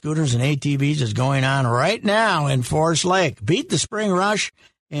bikes, scooters, and ATVs is going on right now in Forest Lake. Beat the spring rush,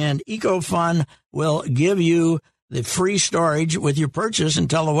 and EcoFun will give you the free storage with your purchase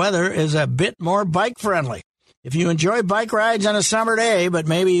until the weather is a bit more bike-friendly. If you enjoy bike rides on a summer day, but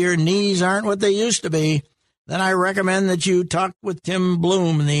maybe your knees aren't what they used to be, then I recommend that you talk with Tim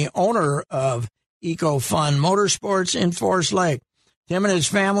Bloom, the owner of EcoFun Motorsports in Forest Lake. Tim and his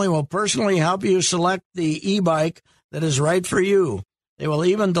family will personally help you select the e-bike that is right for you. They will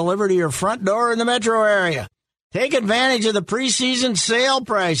even deliver to your front door in the metro area. Take advantage of the preseason sale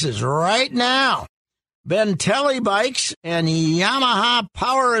prices right now. Bentelli bikes and Yamaha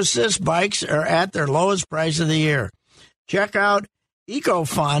Power Assist bikes are at their lowest price of the year. Check out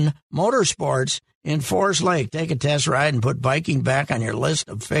EcoFun Motorsports in Forest Lake. Take a test ride and put biking back on your list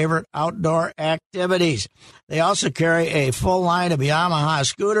of favorite outdoor activities. They also carry a full line of Yamaha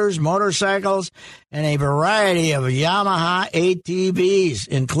scooters, motorcycles, and a variety of Yamaha ATVs,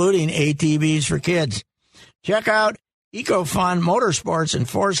 including ATVs for kids. Check out EcoFun Motorsports in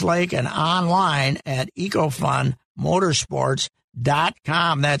Forest Lake and online at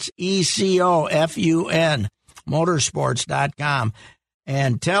ecofunmotorsports.com. That's ECOFUN motorsports.com.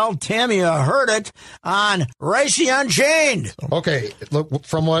 And tell Tim you heard it on Reusse Unchained. Okay, look,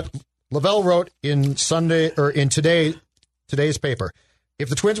 from what Lavelle wrote in today's paper, if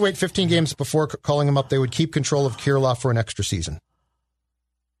the Twins wait 15 games before calling him up, they would keep control of Kirilloff for an extra season.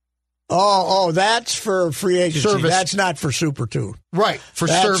 Oh, that's for free agency. Service. That's not for Super 2. Right, for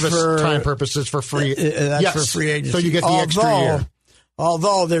time purposes, for free. That's for free agency. So you get the extra year.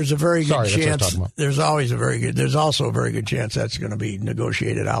 Although there's a very good chance, there's also a very good chance that's going to be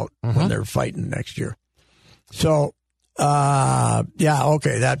negotiated out when they're fighting next year. So, okay,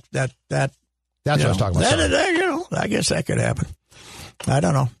 that's what I was talking about. I guess that could happen. I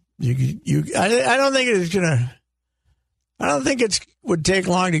don't know. I don't think it's gonna. I don't think it would take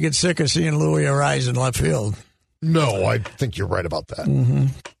long to get sick of seeing Louis arise in left field. No, I think you're right about that. Mm-hmm.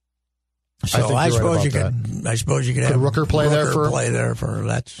 So I suppose you could have Rooker play there for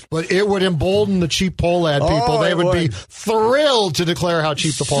that. But it would embolden the cheap Pohlad people. They would be thrilled to declare how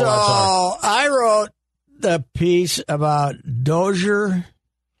cheap the Pohlads are. So I wrote the piece about Dozier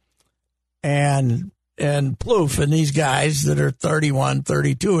and Plouffe and these guys that are 31,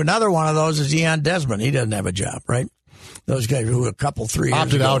 32. Another one of those is Ian Desmond. He doesn't have a job, right? Those guys who a couple, 3 years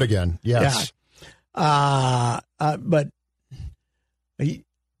opted ago. out again. Yes. Yeah. But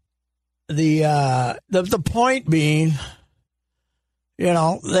the point being,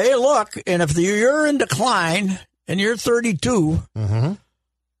 they look, and if you're in decline and you're 32,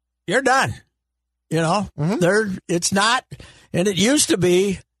 you're done. It's not, and it used to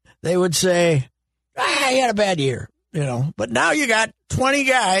be, they would say, you had a bad year, but now you got 20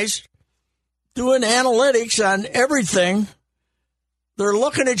 guys doing analytics on everything. They're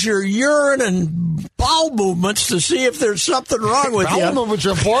looking at your urine and bowel movements to see if there's something wrong with you. Bowel movements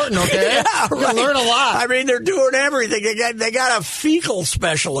are important, okay? Yeah, you can learn a lot. I mean, they're doing everything. They got a fecal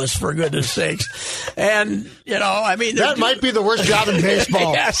specialist, for goodness sakes. And, that might be the worst job in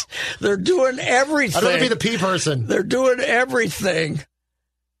baseball. Yes, they're doing everything. I'd rather be the pee person. They're doing everything.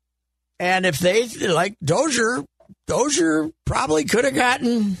 And if they, like Dozier probably could have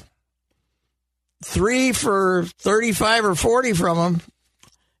gotten 3 for 35 or 40 from him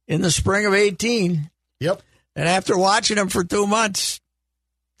in the spring of 18. Yep. And after watching him for 2 months,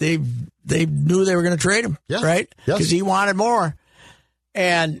 they knew they were going to trade him, right? Yes. Because he wanted more.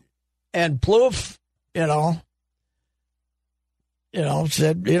 And Plouffe,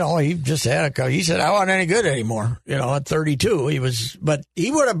 said, he just had he said, I wasn't any good anymore, at 32. But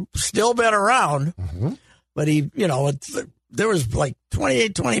he would have still been around. Mm-hmm. But there was like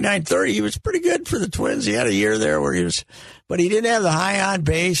 28, 29, 30. He was pretty good for the Twins. He had a year there where but he didn't have the high on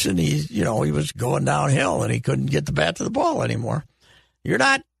base, and he was going downhill, and he couldn't get the bat to the ball anymore. They're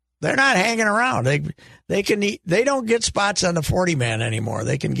not hanging around. They don't get spots on the 40-man anymore.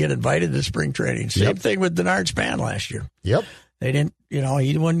 They can get invited to spring training. Same thing with Denard Span last year. Yep. They didn't,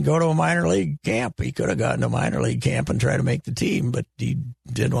 he wouldn't go to a minor league camp. He could have gotten to a minor league camp and try to make the team, but he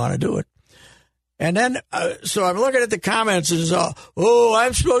didn't want to do it. And then, so I'm looking at the comments, and it's all,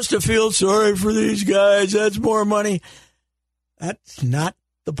 I'm supposed to feel sorry for these guys. That's more money. That's not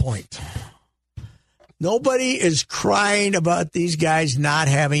the point. Nobody is crying about these guys not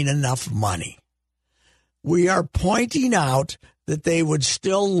having enough money. We are pointing out that they would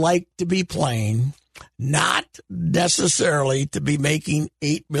still like to be playing, not necessarily to be making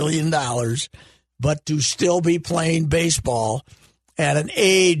 $8 million, but to still be playing baseball at an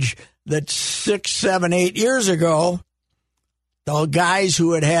age that 6, 7, 8 years ago, the guys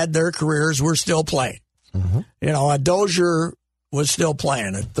who had their careers were still playing. A Dozier was still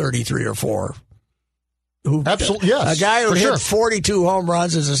playing at 33 or 4. Absolutely, yes. A guy who hit sure. 42 home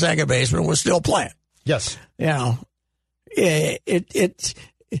runs as a second baseman was still playing. Yes. And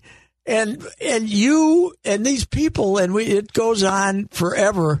you and these people, and it goes on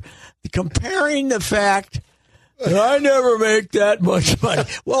forever, comparing the fact that I never make that much money.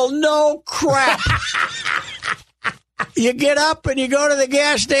 Well, no crap. You get up and you go to the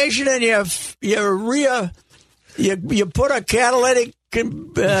gas station and you put a catalytic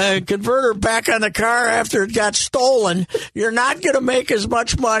converter back on the car after it got stolen. You're not going to make as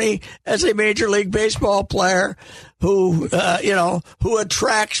much money as a Major League Baseball player who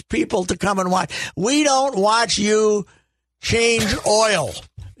attracts people to come and watch. We don't watch you change oil,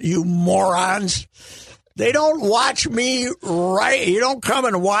 you morons. They don't watch me right. You don't come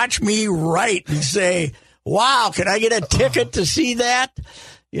and watch me right and say, wow, can I get a ticket to see that?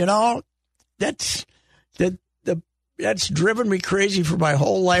 That's driven me crazy for my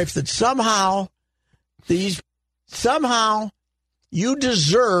whole life, that somehow you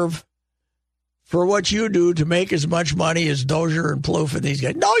deserve for what you do to make as much money as Dozier and Plouffe and these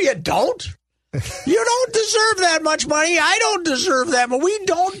guys. No, you don't. You don't deserve that much money. I don't deserve that. But we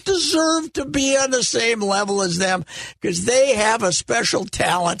don't deserve to be on the same level as them because they have a special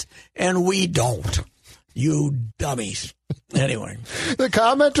talent and we don't. You dummies. Anyway. The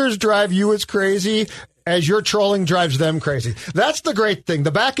commenters drive you as crazy as your trolling drives them crazy. That's the great thing, the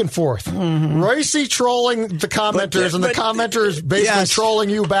back and forth. Reusse trolling the commenters and the commenters basically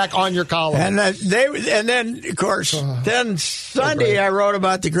trolling you back on your column. And then, of course, then Sunday I wrote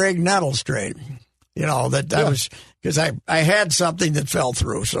about the Greg Nettles trade. I was, because I had something that fell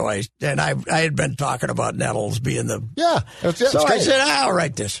through. So I had been talking about Nettles being the... So I said, I'll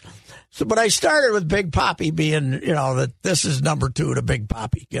write this. So, but I started with Big Papi being, that this is number 2 to Big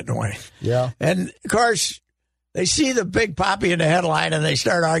Papi getting away. Yeah. And, of course, they see the Big Papi in the headline and they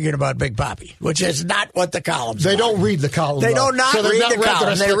start arguing about Big Papi, which is not what the column's They about. don't read the column. They don't read the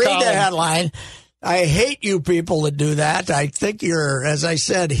column. They read column. the headline. I hate you people that do that. I think you're, as I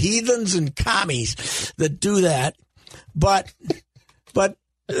said, heathens and commies that do that. But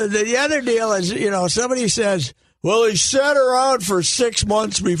the other deal is, somebody says, well, he sat around for 6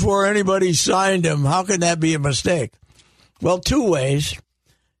 months before anybody signed him. How can that be a mistake? Well, 2 ways.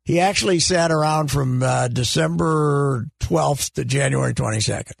 He actually sat around from December 12th to January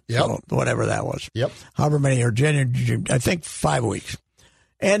 22nd. Yep. So whatever that was. Yep. However many, or January, I think 5 weeks.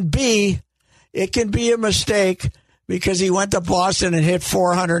 And B, it can be a mistake because he went to Boston and hit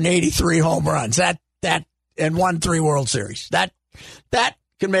 483 home runs. That and won 3 World Series. That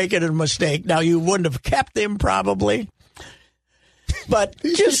can make it a mistake. Now, you wouldn't have kept him probably. But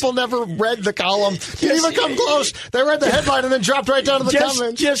these people never read the column. Didn't even come close. They read the headline and then dropped right down to the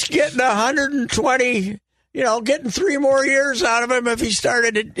comments. Just getting 120, getting 3 more years out of him if he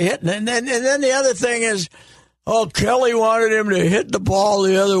started hitting. And then the other thing is, Kelly wanted him to hit the ball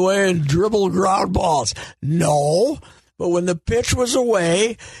the other way and dribble ground balls. No, but when the pitch was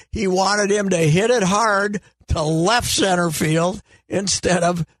away, he wanted him to hit it hard to left center field instead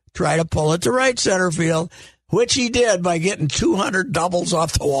of try to pull it to right center field, which he did by getting 200 doubles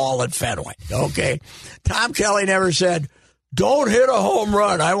off the wall at Fenway. Okay. Tom Kelly never said, don't hit a home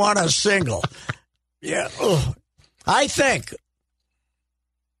run. I want a single. Yeah. Ugh. I think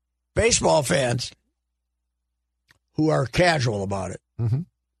baseball fans who are casual about it,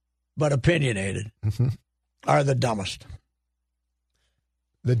 but opinionated, are the dumbest.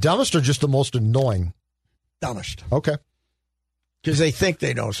 The dumbest or just the most annoying? Dumbest. Okay. Because they think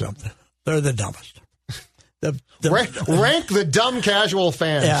they know something. They're the dumbest. Rank the dumb casual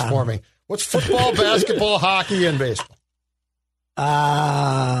fans for me. What's football, basketball, hockey, and baseball?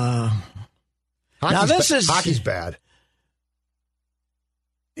 Hockey's bad.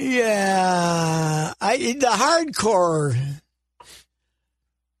 Yeah, the hardcores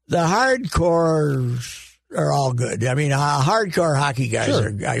are all good. I mean, hardcore hockey guys are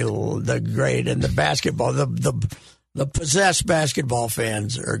the great, and the basketball, the possessed basketball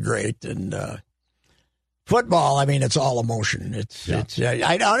fans are great, and football. I mean, it's all emotion.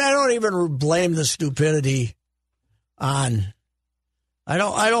 I don't even blame the stupidity on. I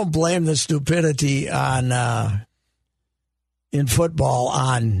don't blame the stupidity on. In football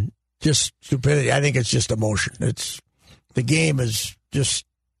on just stupidity. I think it's just emotion. The game is just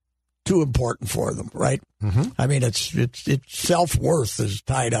too important for them, right? I mean, it's self-worth is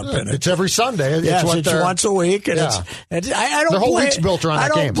tied up in it. It's every Sunday. It's once a week, and I don't. Their whole week's built around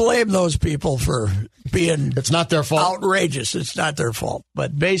that game. I don't blame those people for being. It's not their fault. Outrageous. It's not their fault.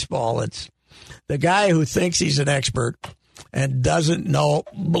 But baseball, it's the guy who thinks he's an expert and doesn't know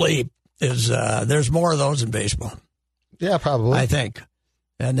bleep is there's more of those in baseball. Yeah, probably. I think.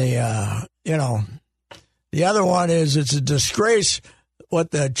 And the other one is it's a disgrace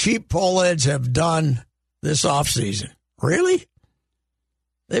what the cheap pull heads have done this offseason. Really?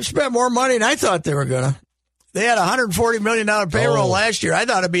 They've spent more money than I thought they were going to. They had a $140 million payroll last year. I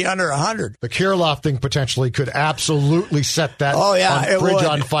thought it'd be under 100. The Kirilloff thing potentially could absolutely set that bridge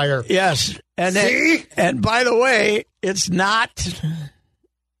on fire. Yes. And by the way, it's not Jim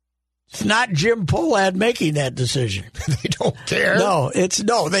Pohlad making that decision. They don't care. No,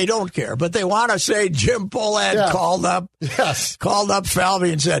 they don't care. But they want to say Jim Pohlad called up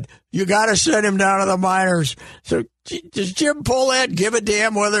Falvey and said, you got to send him down to the minors. So does Jim Pohlad give a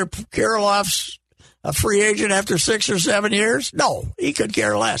damn whether Kirilloff's a free agent after 6 or 7 years? No, he could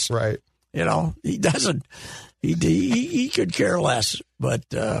care less. Right. He doesn't. He could care less. But,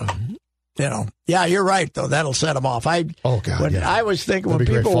 yeah, you're right, though. That'll set him off. I was thinking when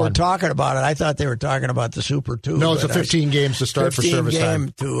people were talking about it, I thought they were talking about the Super 2. No, it's a 15 games to start for service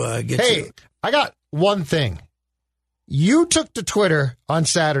time. I got one thing. You took to Twitter on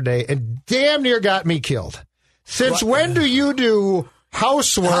Saturday and damn near got me killed. Since when do you do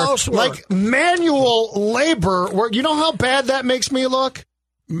housework, like manual labor, where you know how bad that makes me look?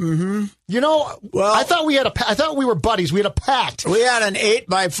 Mm-hmm. I thought we were buddies. We had a pact. We had an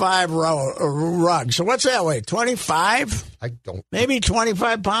 8x5 rug. So what's that weigh? 25? I don't. Maybe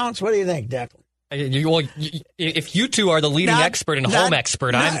 25 pounds. What do you think, Declan? If you two are the leading expert and home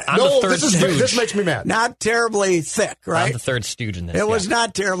expert, I'm the third stooge. This makes me mad. Not terribly thick, right? I'm the third stooge in this. It was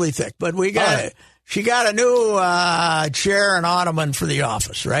not terribly thick, but we got it. She got a new chair and ottoman for the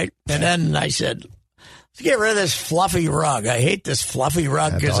office, right? And then I said, let's get rid of this fluffy rug. I hate this fluffy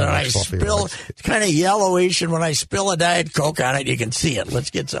rug because when I spill, it's kind of yellowish, and when I spill a Diet Coke on it, you can see it. Let's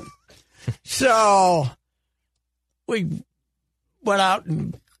get some. So we went out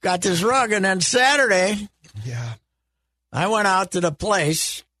and got this rug, and then Saturday, I went out to the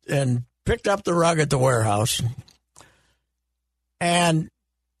place and picked up the rug at the warehouse, and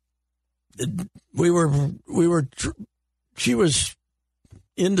she was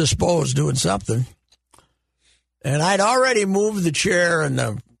indisposed doing something. And I'd already moved the chair and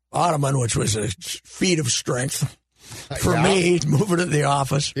the ottoman, which was a feat of strength for me, moving to the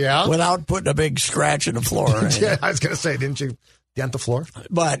office without putting a big scratch in the floor. I was going to say, didn't you dent the floor?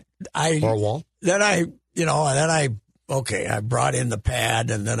 But or a wall? Then I brought in the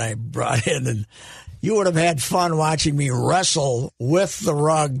pad, and then I brought in, and you would have had fun watching me wrestle with the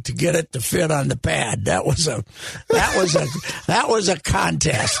rug to get it to fit on the pad. That was a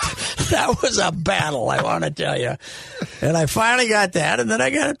contest. That was a battle, I want to tell you. And I finally got that, and then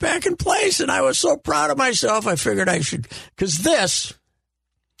I got it back in place, and I was so proud of myself. I figured I should, because this,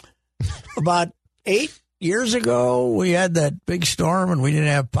 about 8 years ago, we had that big storm, and we didn't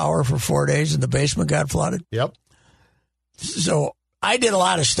have power for 4 days, and the basement got flooded. Yep. So I did a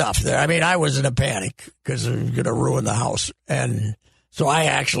lot of stuff there. I mean, I was in a panic because it was going to ruin the house. And so I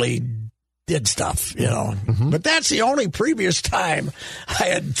actually did stuff, Mm-hmm. But that's the only previous time I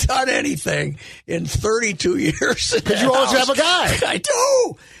had done anything in 32 years. Because you always have a guy. I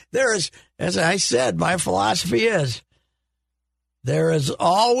do. There is, as I said, my philosophy is there is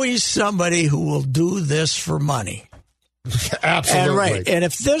always somebody who will do this for money. Absolutely. And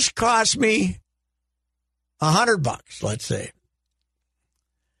if this costs me $100, let's say,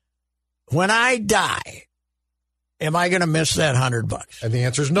 when I die, am I going to miss that $100? And the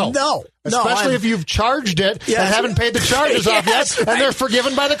answer is no. No. Especially if you've charged it and haven't paid the charges off yet, and they're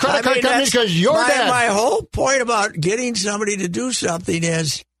forgiven by the credit card company because you're dead. My whole point about getting somebody to do something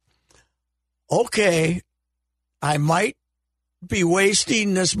is, okay, I might be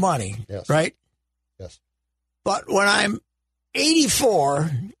wasting this money, right? Yes. But when I'm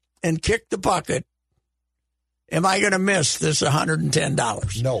 84 and kick the bucket, am I going to miss this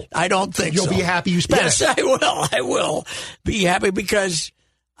 $110? No. I don't think You'll be happy you spent it. Yes, I will. I will be happy because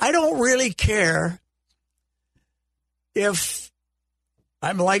I don't really care if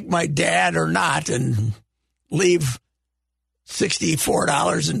I'm like my dad or not and leave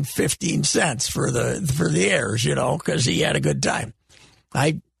 $64.15 for the heirs, because he had a good time.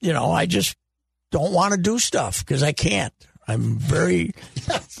 I just don't want to do stuff because I can't. I'm very,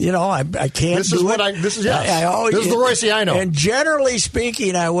 I can't this do is it. What this is, yes. I always, this is the Reusse I know. And generally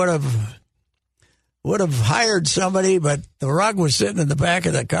speaking, I would have hired somebody, but the rug was sitting in the back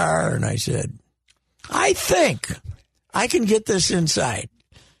of the car, and I said, I think I can get this inside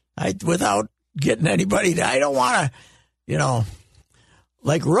without getting anybody. I don't want to,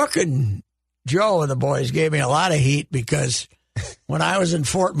 like Rook and Joe and the boys gave me a lot of heat because when I was in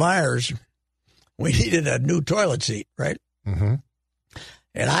Fort Myers, we needed a new toilet seat, right? Mm-hmm.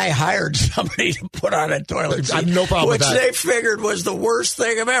 And I hired somebody to put on a toilet seat. I have no problem with that. Which they figured was the worst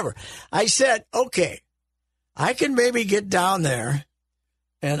thing of ever. I said, okay, I can maybe get down there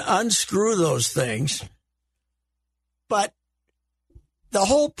and unscrew those things, but the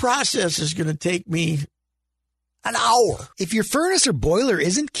whole process is going to take me an hour. If your furnace or boiler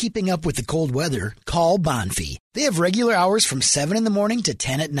isn't keeping up with the cold weather, call Bonfie. They have regular hours from 7 in the morning to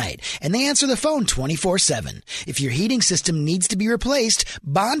 10 at night, and they answer the phone 24/7. If your heating system needs to be replaced,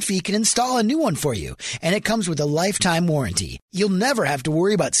 Bonfie can install a new one for you, and it comes with a lifetime warranty. You'll never have to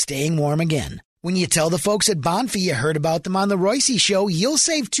worry about staying warm again. When you tell the folks at Bonfie you heard about them on the Reusse Show, you'll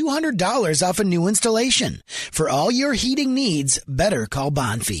save $200 off a new installation. For all your heating needs, better call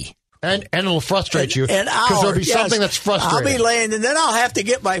Bonfie. And it'll frustrate you An hour, because there'll be yes. something that's frustrating. I'll be laying, and then I'll have to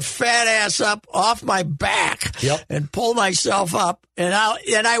get my fat ass up off my back and pull myself up, and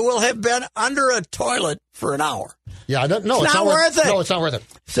I will have been under a toilet for an hour. Yeah, no, it's not worth it. No, it's not worth it.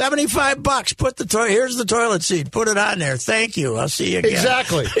 $75. Put here's the toilet seat. Put it on there. Thank you. I'll see you again.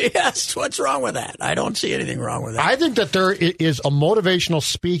 Exactly. Yes. What's wrong with that? I don't see anything wrong with that. I think that there is a motivational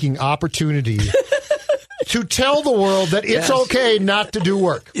speaking opportunity to tell the world that it's okay not to do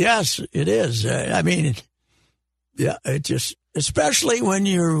work. Yes, it is. I mean, yeah, it just, especially when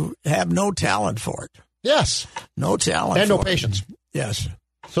you have no talent for it. Yes. No talent and for no patience. it. Yes.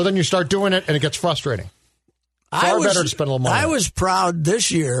 So then you start doing it, and it gets frustrating. Far better to spend a little money. I was proud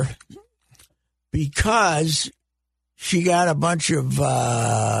this year because she got a bunch of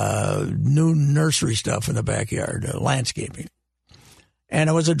new nursery stuff in the backyard, landscaping. And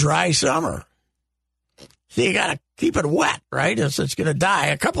it was a dry summer. So you got to keep it wet, right? It's going to die.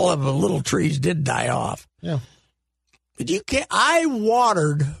 A couple of the little trees did die off. Yeah. But I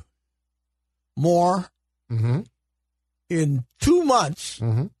watered more in 2 months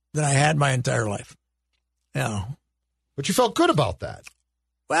than I had my entire life. Yeah. But you felt good about that.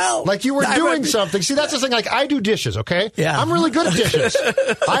 Well, like you were doing something. See, that's the thing. Like I do dishes, okay? Yeah. I'm really good at dishes.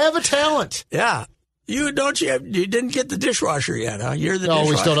 I have a talent. Yeah. You didn't get the dishwasher yet, huh? You're the No,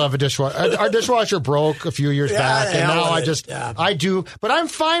 dishwasher. we still don't have a dishwasher. Our dishwasher broke a few years back, and now I do. But I'm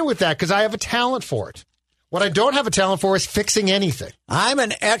fine with that because I have a talent for it. What I don't have a talent for is fixing anything. I'm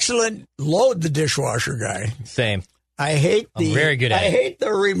an excellent load the dishwasher guy. Same. I hate I'm very good at it. I hate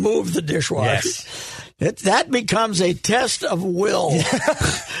the remove the dishwasher. Yes. That becomes a test of will.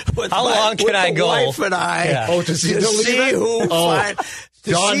 How long can I go? Wife and I to see who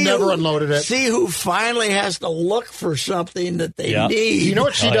Dawn never unloaded it. See who finally has to look for something that they need. You know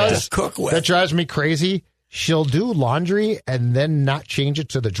what she does? To cook with. That drives me crazy. She'll do laundry and then not change it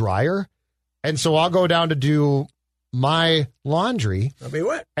to the dryer. And so I'll go down to do my laundry. It'll be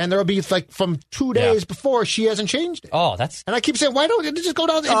wet. And there'll be like from 2 days before she hasn't changed it. Oh, that's... And I keep saying, why don't you just go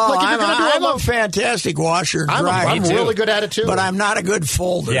down there? I'm a fantastic washer. I'm really good at it too. But I'm not a good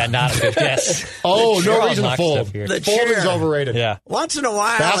folder. Yeah, not a good, yes. Oh, no reason to fold. Folding's overrated. Yeah. Once in a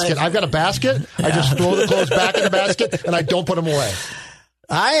while. Basket. I've got a basket. Yeah. I just throw the clothes back in the basket and I don't put them away.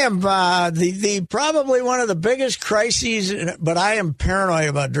 I am the probably one of the biggest crises, but I am paranoid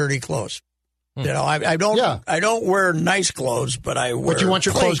about dirty clothes. You know, I don't wear nice clothes, but I wear. But you want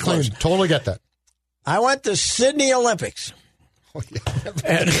your clothes clean. Totally get that. I went to Sydney Olympics. Oh, yeah.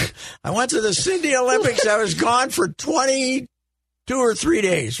 And I went to the Sydney Olympics. I was gone for 22 or 3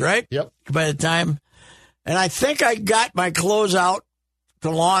 days, right? Yep. By the time, and I think I got my clothes out to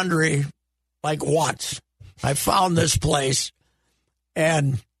laundry like once. I found this place,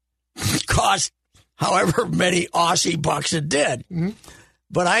 and it cost however many Aussie bucks it did. Mm-hmm.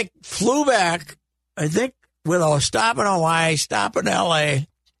 But I flew back, I think, with a stop in Hawaii, stop in L.A.,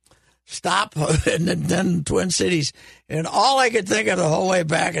 stop, and then Twin Cities. And all I could think of the whole way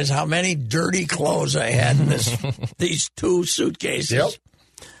back is how many dirty clothes I had in these 2 suitcases. Yep.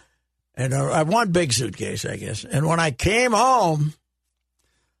 And I have one big suitcase, I guess. And when I came home,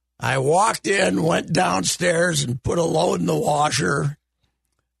 I walked in, went downstairs, and put a load in the washer.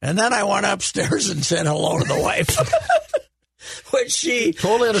 And then I went upstairs and said hello to the wife. Which she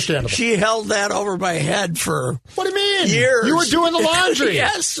totally understandable. She held that over my head for what do you mean? Years. You were doing the laundry.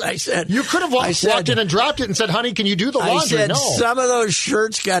 Yes, I said. You could have walked in and dropped it and said, "Honey, can you do the laundry?" I said, no. Some of those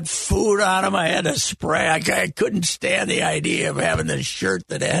shirts got food on them. I had to spray. I couldn't stand the idea of having this shirt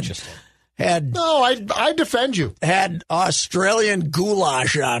that had. No, I defend you. Had Australian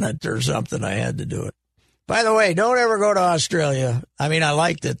goulash on it or something. I had to do it. By the way, don't ever go to Australia. I mean, I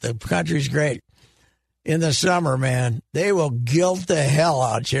liked it. The country's great. In the summer, man, they will guilt the hell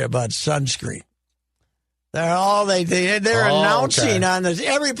out you about sunscreen. They're announcing on this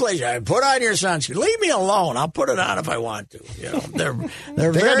every place. Put on your sunscreen. Leave me alone. I'll put it on if I want to. They're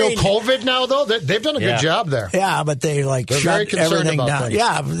they got no COVID now though. They've done a good job there. Yeah, but they shut everything down. Things.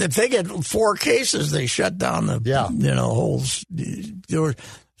 Yeah, if they get 4 cases, they shut down the whole. There were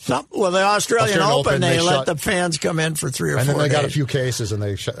the Australian Open. They let the fans come in for 3 or 4 days. And then they got a few cases and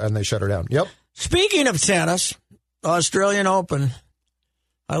they shut her down. Yep. Speaking of tennis, Australian Open.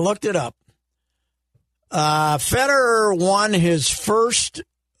 I looked it up. Federer won his first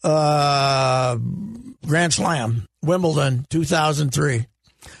Grand Slam, Wimbledon, 2003.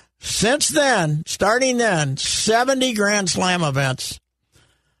 Since then, starting then, 70 Grand Slam events.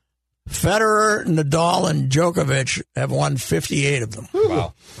 Federer, Nadal, and Djokovic have won 58 of them.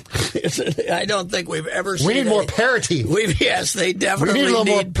 Wow. I don't think we've ever seen We need more parity. Yes, they definitely need a little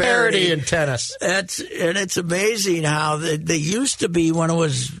more parity in tennis. It's amazing how they used to be when it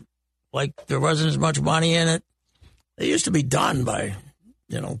was like there wasn't as much money in it. They used to be done by,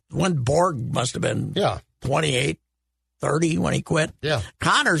 when Borg must have been 28, 30 when he quit. Yeah.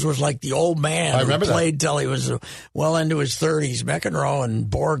 Connors was like the old man who played till he was well into his 30s. McEnroe and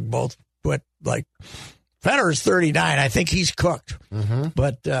Borg both quit. Like Federer's 39. I think he's cooked. Mm-hmm.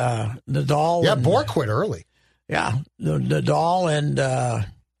 But Nadal. Yeah, Borg quit early. Yeah, Nadal and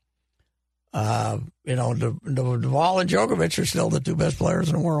Nadal and Djokovic are still the 2 best players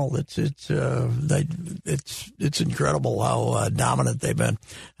in the world. It's incredible how dominant they've been.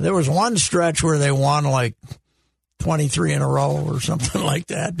 There was one stretch where they won like 23 in a row or something like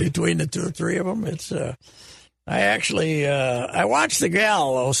that between the 2 or 3 of them. It's I watched the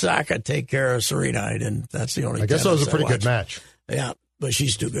gal Osaka take care of Serena. That's the only. I guess that was a pretty good match. Yeah, but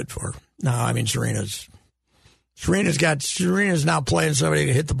she's too good for her. No, I mean Serena's now playing somebody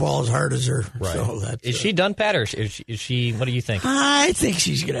to hit the ball as hard as her. Right. So is she done, Pat, or is she? What do you think? I think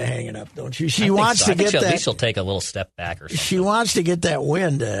she's going to hang it up, don't you? She wants to get that. At least she'll take a little step back or something. She wants to get that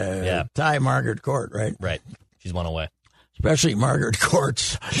win to tie Margaret Court, right? Right. She's one away. Especially Margaret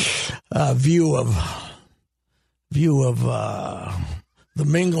Court's view of the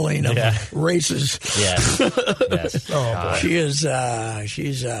mingling of races. Yes.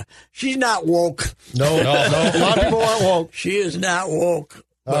 She's not woke. No. A lot of people aren't woke. She is not woke.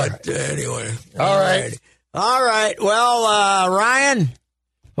 But anyway. All right. Well, Ryan,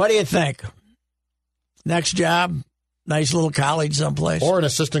 what do you think? Next job, nice little college someplace, or an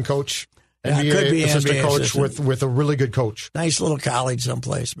assistant coach. NBA, could be assistant NBA coach assistant. with a really good coach. Nice little college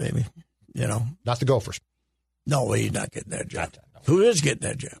someplace, maybe. Not the Gophers. No, he's not getting that job. Who is getting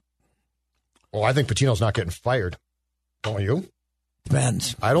that job? Well, I think Pitino's not getting fired. Don't you?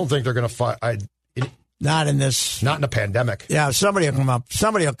 Depends. I don't think they're going to fire. Not in this. Not in a pandemic. Yeah, somebody will come up.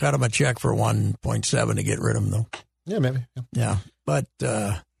 Somebody will cut him a check for 1.7 to get rid of him, though. Yeah, maybe. Yeah, but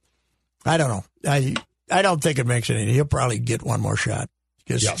I don't know. I don't think it makes any. He'll probably get one more shot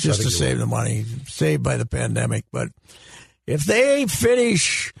just to save the money, saved by the pandemic. But if they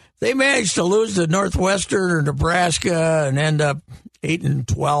manage to lose to Northwestern or Nebraska and end up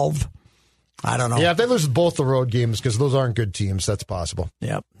 8-12. I don't know. Yeah, if they lose both the road games, because those aren't good teams, that's possible.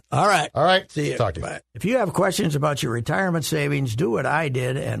 Yep. All right. See you. Talk to you. Bye. If you have questions about your retirement savings, do what I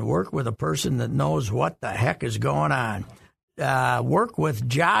did and work with a person that knows what the heck is going on. Work with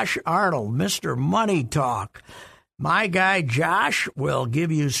Josh Arnold, Mr. Money Talk. My guy Josh will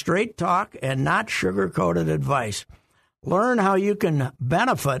give you straight talk and not sugar-coated advice. Learn how you can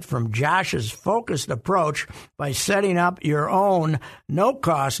benefit from Josh's focused approach by setting up your own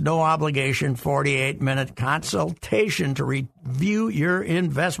no-cost, no-obligation 48-minute consultation to review your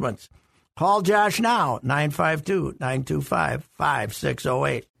investments. Call Josh now,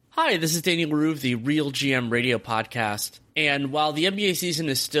 952-925-5608. Hi, this is Danny LaRue of the Real GM Radio Podcast. And while the NBA season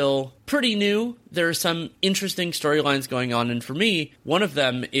is still pretty new, there are some interesting storylines going on. And for me, one of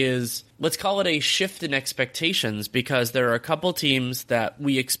them is, let's call it a shift in expectations, because there are a couple teams that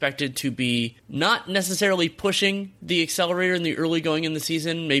we expected to be not necessarily pushing the accelerator in the early going in the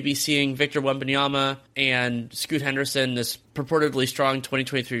season, maybe seeing Victor Wembanyama and Scoot Henderson, this purportedly strong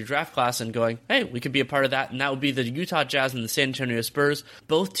 2023 draft class, and going, hey, we could be a part of that. And that would be the Utah Jazz and the San Antonio Spurs.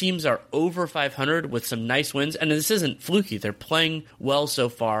 Both teams are over 500 with some nice wins. And this isn't fluky. They're playing well so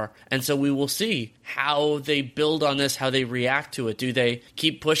far. And so we will see how they build on this, how they react to it. Do they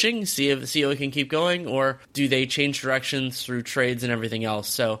keep pushing, see how it can keep going, or do they change directions through trades and everything else?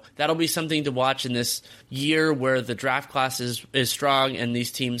 So that'll be something to watch in this year where the draft class is strong and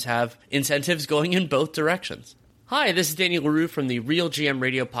these teams have incentives going in both directions. Hi, this is Daniel LaRue from the Real GM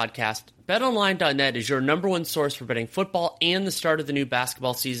Radio Podcast. BetOnline.net is your number one source for betting football and the start of the new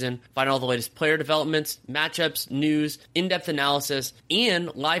basketball season. Find all the latest player developments, matchups, news, in-depth analysis,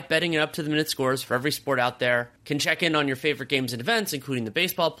 and live betting and up-to-the-minute scores for every sport out there. Can check in on your favorite games and events, including the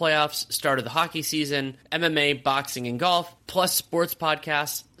baseball playoffs, start of the hockey season, MMA, boxing, and golf, plus sports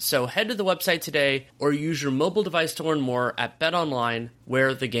podcasts. So head to the website today or use your mobile device to learn more at BetOnline,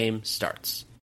 where the game starts.